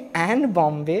Pune and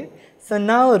Bombay. So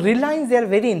now Reliance, they are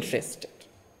very interested.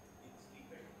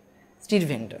 Street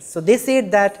vendors. So they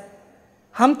said that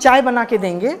हम चाय बना के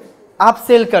देंगे, आप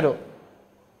cell करो.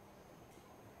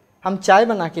 हम चाय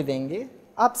बना के देंगे,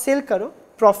 आप सेल करो,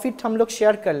 प्रॉफिट हम लोग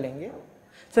शेयर कर लेंगे.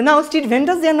 So now street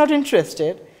vendors, they are not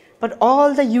interested, but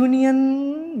all the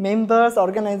union members,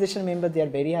 organization members, they are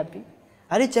very happy.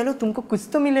 अरे चलो तुमको कुछ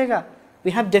तो मिलेगा.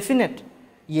 We have definite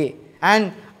ये,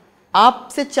 and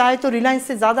आपसे चाय तो Reliance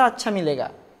से ज़्यादा अच्छा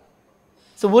मिलेगा.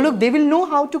 So वो लोग, they will know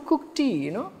how to cook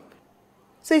tea,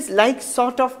 So it's like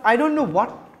sort of, I don't know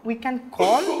what we can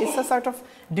call, it's a sort of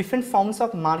different forms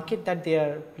of market that they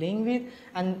are playing with.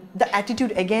 And the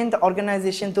attitude, again, the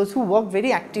organization, those who work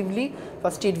very actively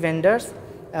for street vendors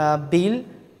bill.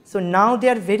 So now they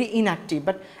are very inactive,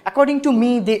 but according to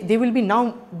me, they will be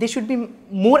now, they should be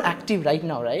more active right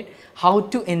now, right? How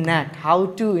to enact, how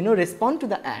to respond to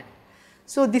the act.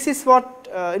 So this is what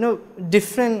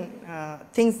different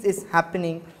things is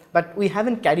happening, but we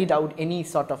haven't carried out any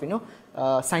sort of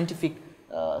scientific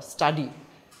study.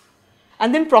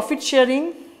 And then profit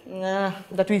sharing,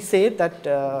 that we say that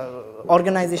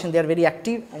organization, they are very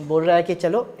active and बोल रहा है कि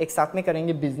चलो एक साथ में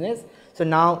करेंगे business. So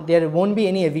now there won't be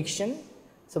any eviction.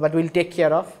 So but we'll take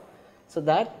care of. So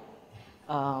that.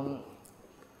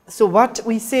 So what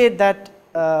we said that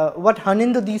what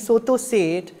Hernando de Soto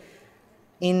said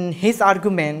in his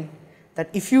argument, that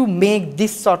if you make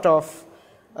this sort of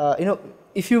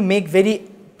if you make very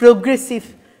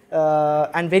progressive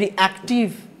and very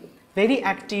active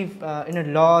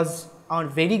laws or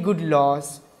very good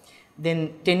laws,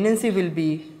 then tendency will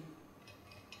be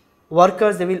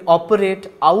workers, they will operate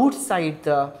outside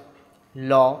the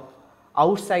law,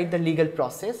 outside the legal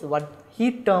process, what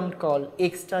he termed called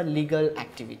extra legal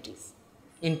activities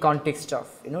in context of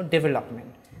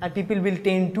development, and people will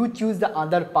tend to choose the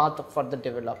other path for the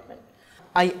development.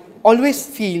 I always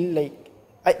feel like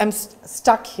I am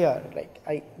stuck here, like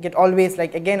I get always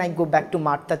like, again I go back to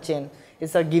Martha Chen.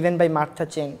 It's given by Martha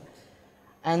Chen,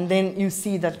 and then you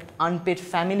see that unpaid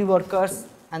family workers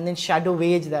and then shadow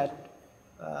wage that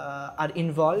are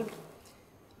involved.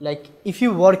 Like if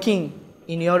you working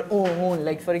in your own,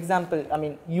 like for example, I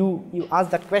mean you ask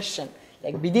that question,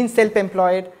 like within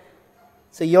self-employed,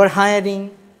 so you're hiring,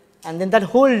 and then that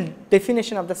whole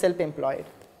definition of the self-employed.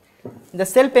 The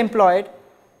self-employed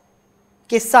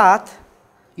के साथ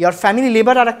your family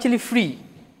labor are actually free.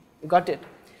 You got it?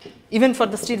 Even for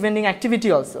the street vending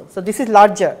activity also. So this is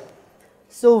larger.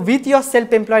 So with your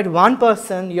self-employed one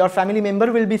person, your family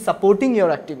member will be supporting your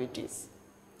activities.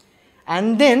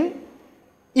 And then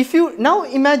if you now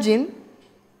imagine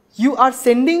you are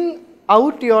sending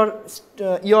out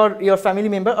your family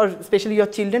member, or especially your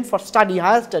children, for study,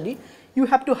 higher study, you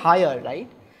have to hire, right?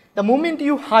 The moment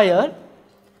you hire,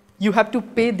 you have to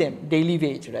pay them daily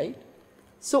wage, right?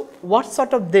 So what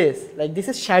sort of this, like this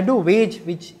is shadow wage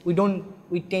which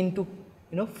we tend to,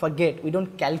 forget, we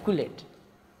don't calculate.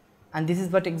 And this is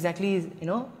what exactly is,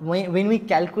 when we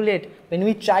calculate, when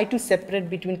we try to separate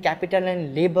between capital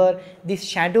and labor, this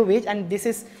shadow wage, and this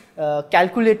is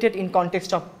calculated in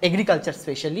context of agriculture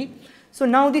especially. So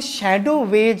now this shadow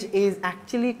wage is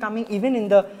actually coming even in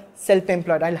the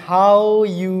self-employed, and how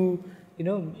you,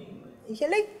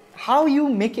 like how you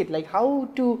make it, like how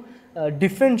to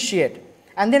differentiate.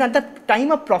 And then at the time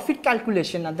of profit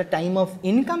calculation, at the time of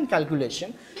income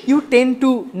calculation, you tend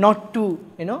to not to,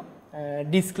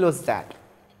 disclose that.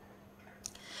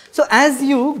 So as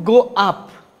you go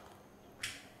up,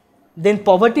 then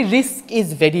poverty risk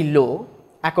is very low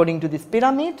according to this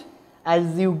pyramid.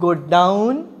 As you go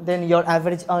down, then your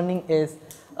average earning is,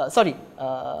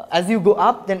 as you go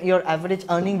up, then your average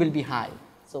earning will be high.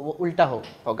 So ulta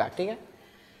hoga, ठीक है?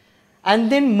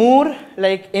 And then more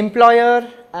like employer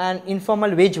and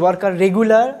informal wage worker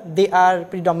regular, they are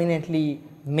predominantly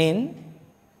men.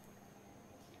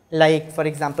 Like for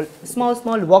example,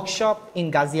 small workshop in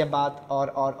Ghaziabad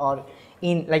or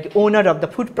in like owner of the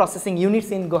food processing units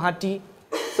in Guwahati.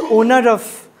 So owner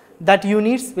of that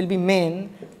units will be men,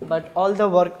 but all the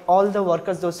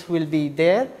workers, those who will be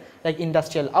there, like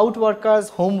industrial out workers,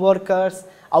 home workers,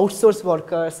 outsource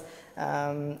workers,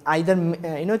 either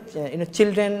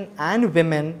children and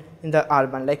women in the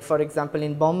urban, like for example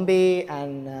in Bombay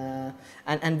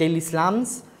and Delhi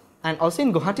slums, and also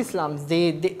in Guwahati slums,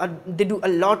 they do a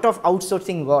lot of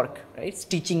outsourcing work, right?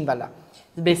 Stitching wala,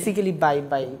 basically by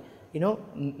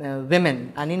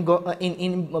women. And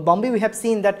in Bombay we have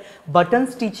seen that button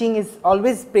stitching is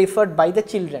always preferred by the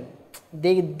children.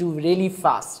 They do really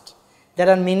fast. There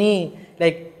are many,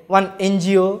 like one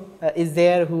NGO is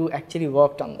there who actually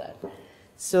worked on that.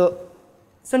 So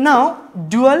now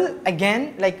dual,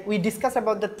 again, like we discussed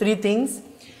about the three things.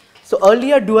 So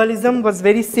earlier dualism was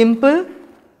very simple,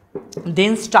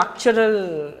 then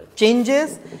structural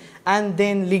changes, and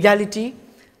then legality.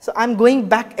 So I am going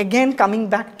back again, coming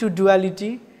back to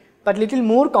duality, but little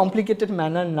more complicated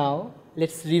manner now.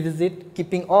 Let's revisit,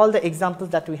 keeping all the examples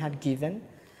that we had given.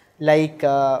 Like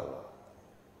I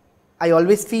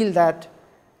always feel that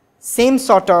same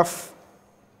sort of,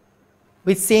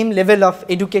 with same level of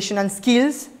education and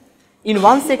skills, in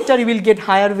one sector you will get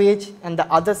higher wage and the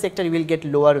other sector you will get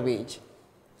lower wage.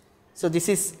 So this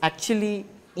is actually,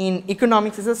 in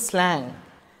economics, is a slang,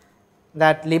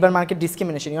 that labor market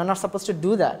discrimination. You are not supposed to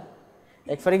do that.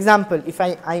 Like for example, if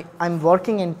I'm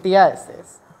working in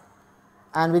PISS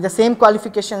and with the same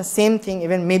qualification, same thing,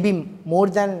 even maybe more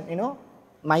than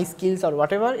my skills or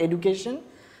whatever, education,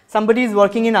 somebody is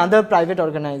working in other private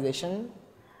organization,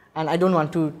 and I don't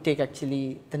want to take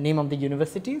actually the name of the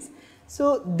universities.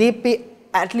 So they pay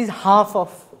at least half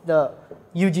of the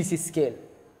UGC scale.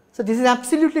 So this is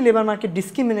absolutely labor market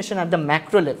discrimination at the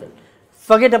macro level.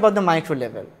 Forget about the micro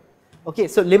level. Okay,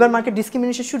 so labor market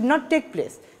discrimination should not take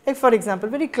place. Like for example,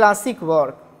 very classic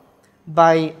work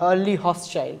by early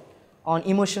Hochschild on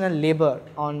emotional labor,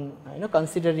 on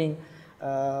considering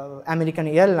American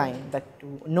airline, that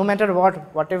no matter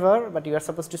whatever, but you are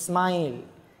supposed to smile.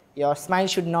 Your smile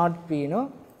should not be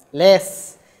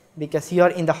less, because you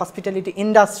are in the hospitality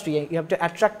industry. You have to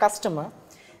attract customer,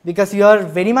 because you are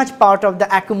very much part of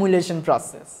the accumulation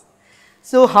process.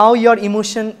 So how your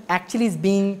emotion actually is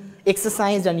being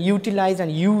exercised and utilized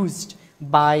and used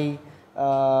by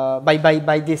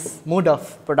this mode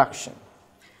of production.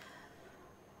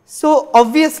 So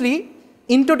obviously,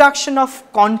 introduction of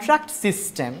contract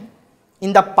system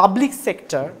in the public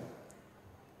sector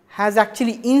has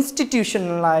actually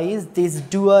institutionalized this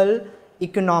dual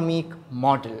economic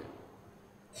model.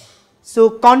 So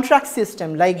contract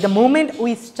system, like the moment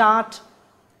we start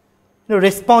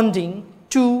responding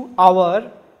to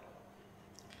our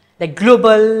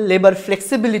global labor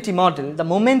flexibility model, the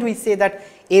moment we say that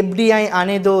FDI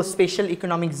aane do, special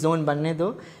economic zone banne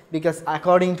do, because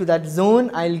according to that zone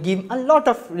I will give a lot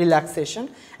of relaxation,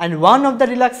 and one of the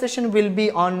relaxation will be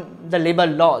on the labor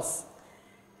laws.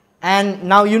 And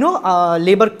now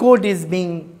labor code is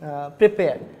being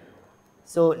prepared.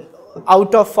 So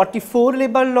out of 44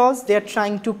 labor laws, they are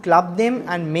trying to club them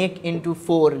and make into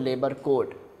 4 labor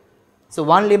code. So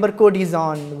one labor code is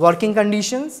on working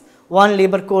conditions, one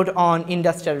labor code on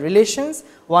industrial relations,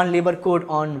 one labor code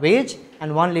on wage,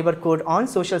 and one labor code on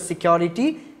social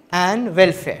security and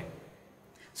welfare.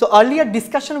 So earlier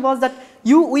discussion was that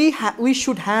we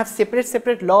should have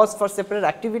separate laws for separate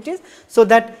activities, so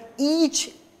that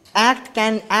each act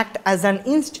can act as an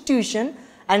institution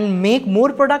and make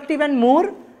more productive and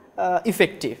more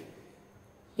effective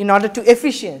in order to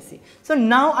efficiency. So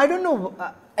now I don't know,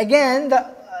 again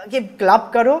कि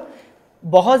club करो,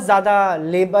 बहुत ज़्यादा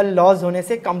labor laws होने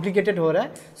से complicated हो रहा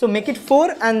है, so make it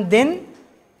 4 and then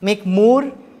make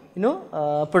more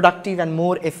productive and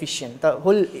more efficient. The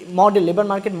whole model, labor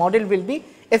market model will be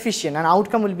efficient and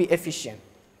outcome will be efficient.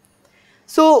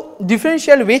 So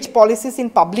differential wage policies in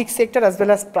public sector as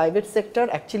well as private sector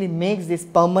actually makes this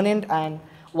permanent and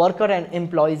worker and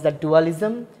employees, the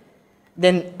dualism.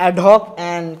 Then ad hoc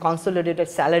and consolidated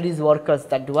salaries workers,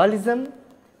 the dualism.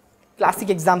 Classic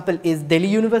example is Delhi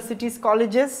universities,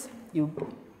 colleges.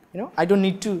 I don't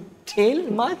need to tell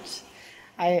much.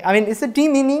 I mean, it's a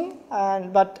demeaning,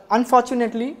 but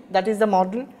unfortunately, that is the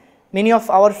model. Many of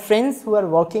our friends who are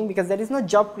working, because there is no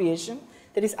job creation,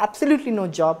 there is absolutely no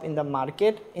job in the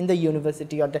market, in the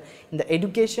university or in the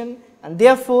education, and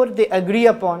therefore they agree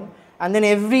upon, and then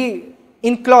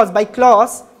in clause by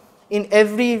clause, in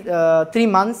every 3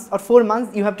 months or 4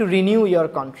 months, you have to renew your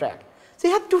contract. So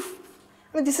you have to,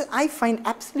 this is, I find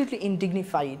absolutely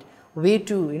indignified way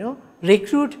to,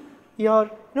 recruit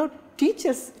your,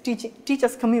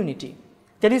 teachers community.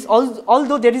 There is also,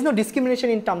 although there is no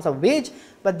discrimination in terms of wage,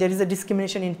 but there is a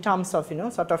discrimination in terms of,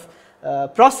 sort of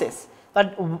process.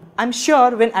 But I'm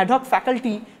sure when ad hoc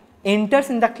faculty enters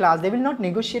in the class, they will not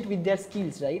negotiate with their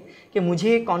skills, right? कि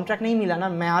मुझे contract नहीं मिला ना,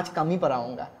 मैं आज कम ही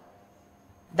पढ़ाऊँगा.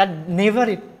 That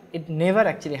never, it never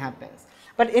actually happens.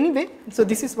 But anyway, so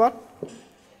this is what.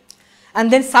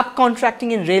 And then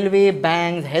subcontracting in railway,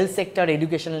 banks, health sector,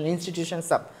 educational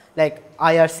institutions, like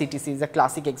IRCTC is a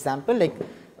classic example, like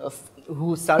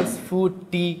who serves food,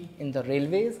 tea in the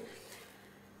railways.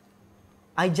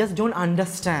 I just don't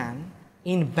understand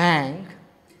in bank,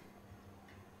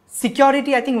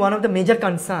 security I think one of the major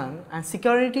concern, and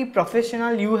security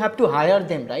professional you have to hire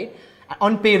them, right,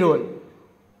 on payroll.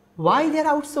 Why they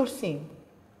are outsourcing?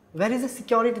 Where is the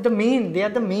security? They are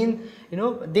the main,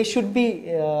 they should be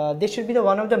the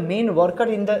one of the main worker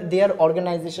in their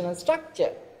organizational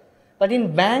structure. But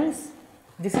in banks,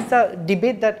 this is the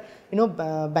debate that,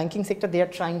 banking sector they are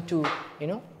trying to,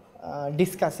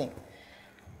 discussing.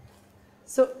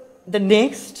 So the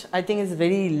next, I think is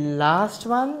very last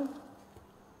one.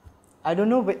 I don't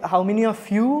know how many of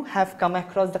you have come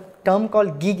across the term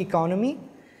called gig economy.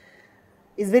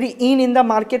 It's very in the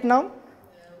market now.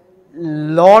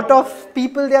 Lot of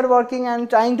people they are working and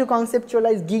trying to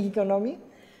conceptualize gig economy.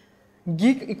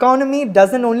 Gig economy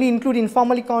doesn't only include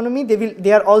informal economy,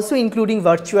 they are also including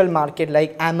virtual market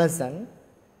like Amazon,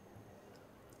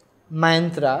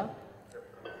 Myntra,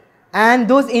 and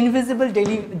those invisible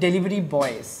delivery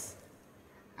boys.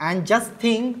 And just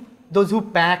think those who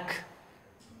pack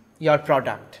your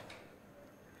product.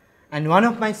 And one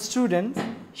of my students,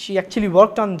 she actually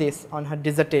worked on this on her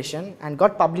dissertation and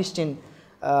got published in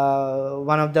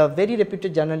one of the very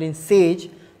reputed journal in Sage.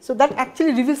 So that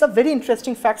actually reveals a very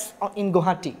interesting facts in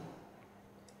Guwahati.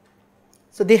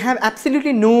 So they have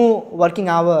absolutely no working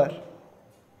hour,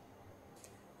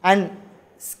 and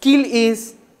skill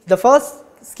is, the first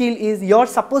skill is you're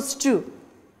supposed to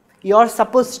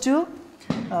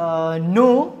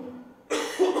know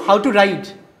how to ride.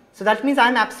 So that means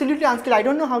I'm absolutely unskilled, I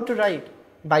don't know how to ride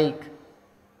bike.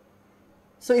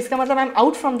 So iska matlab I'm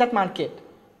out from that market.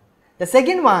 The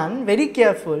second one, very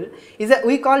careful, is that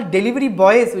we call delivery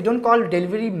boys, we don't call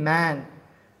delivery man.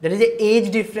 There is an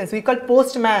age difference, we call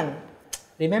postman.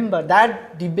 Remember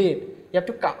that debate, you have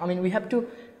to, we have to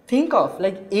think of,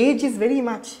 like age is very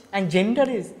much, and gender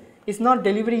is, it's not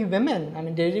delivery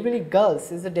women, delivery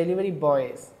girls, it's the delivery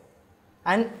boys.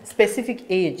 And specific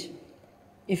age,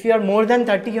 if you are more than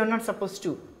 30, you are not supposed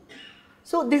to.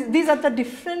 So these are the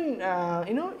different,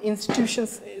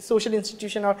 institutions, social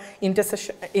institution or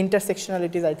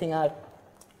intersectionalities I think are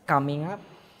coming up.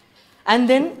 And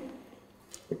then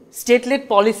state-led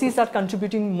policies are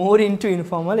contributing more into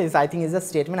informal is, I think, is a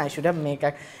statement I should have made,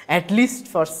 at least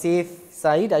for safe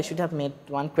side, I should have made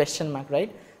one question mark,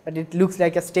 right? But it looks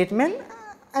like a statement,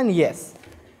 and yes.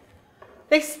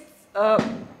 Next,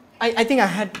 I think I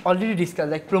had already discussed,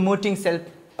 like promoting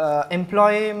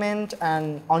employment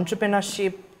and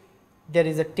entrepreneurship. There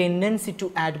is a tendency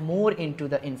to add more into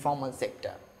the informal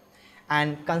sector,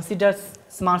 and consider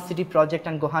smart city project,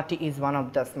 and Guwahati is one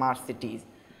of the smart cities.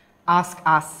 Ask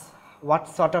us what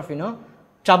sort of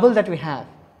trouble that we have.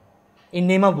 In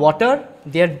name of water,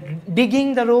 they are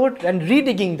digging the road and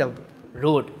redigging the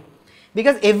road,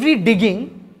 because every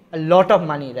digging a lot of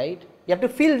money, right? You have to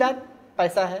fill that,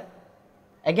 paisa hai.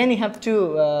 Again you have to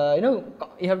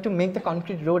you have to make the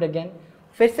concrete road again,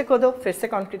 फिर से खोदो, फिर से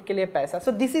concrete के लिए पैसा.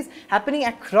 So this is happening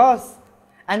across,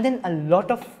 and then a lot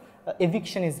of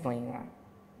eviction is going on.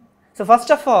 So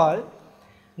first of all,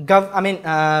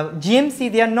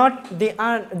 GMC,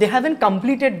 they haven't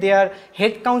completed their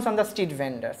head counts on the street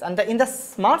vendors, and in the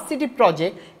smart city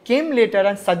project came later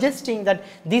and suggesting that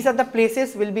these are the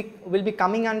places will be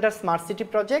coming under smart city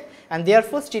project, and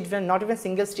therefore street vendor, not even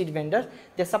single street vendors,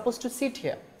 they are supposed to sit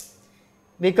here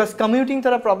because commuting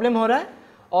thora problem ho raha hai.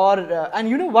 Or and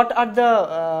you know what are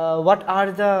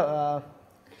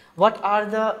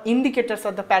the indicators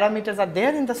or the parameters are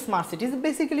there in the smart cities?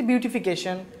 Basically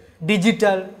beautification,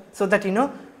 digital, so that you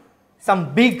know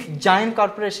some big giant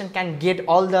corporation can get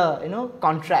all the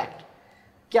contract.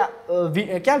 क्या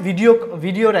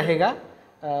video रहेगा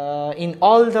in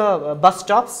all the bus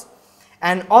stops,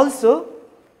 and also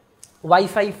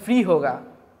Wi-Fi free होगा.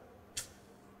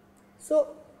 So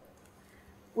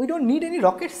we don't need any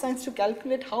rocket science to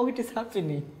calculate how it is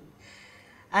happening.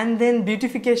 And then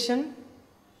beautification,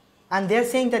 and they are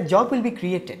saying that job will be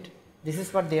created. This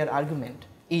is what their argument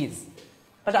is.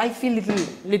 But I feel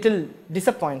little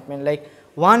disappointment, like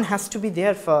one has to be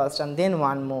there first and then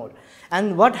one more.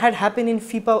 And what had happened in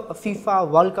FIFA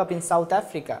World Cup in South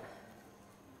Africa?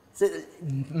 So,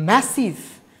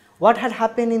 massive. What had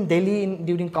happened in Delhi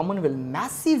during Commonwealth?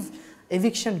 Massive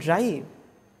eviction drive.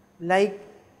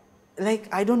 Like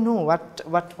I don't know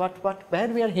where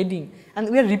we are heading, and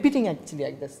we are repeating actually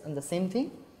like this and the same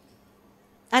thing.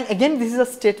 And again, this is a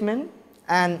statement,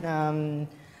 and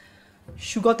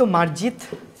Sugato Marjit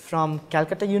from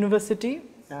Calcutta University,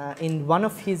 in one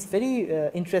of his very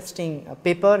interesting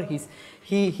paper,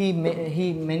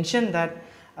 he mentioned that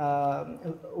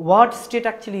what state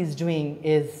actually is doing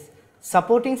is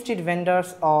supporting street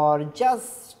vendors or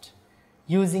just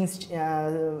using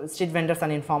street vendors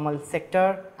and informal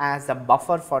sector as a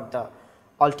buffer for the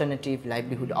alternative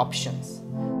livelihood options.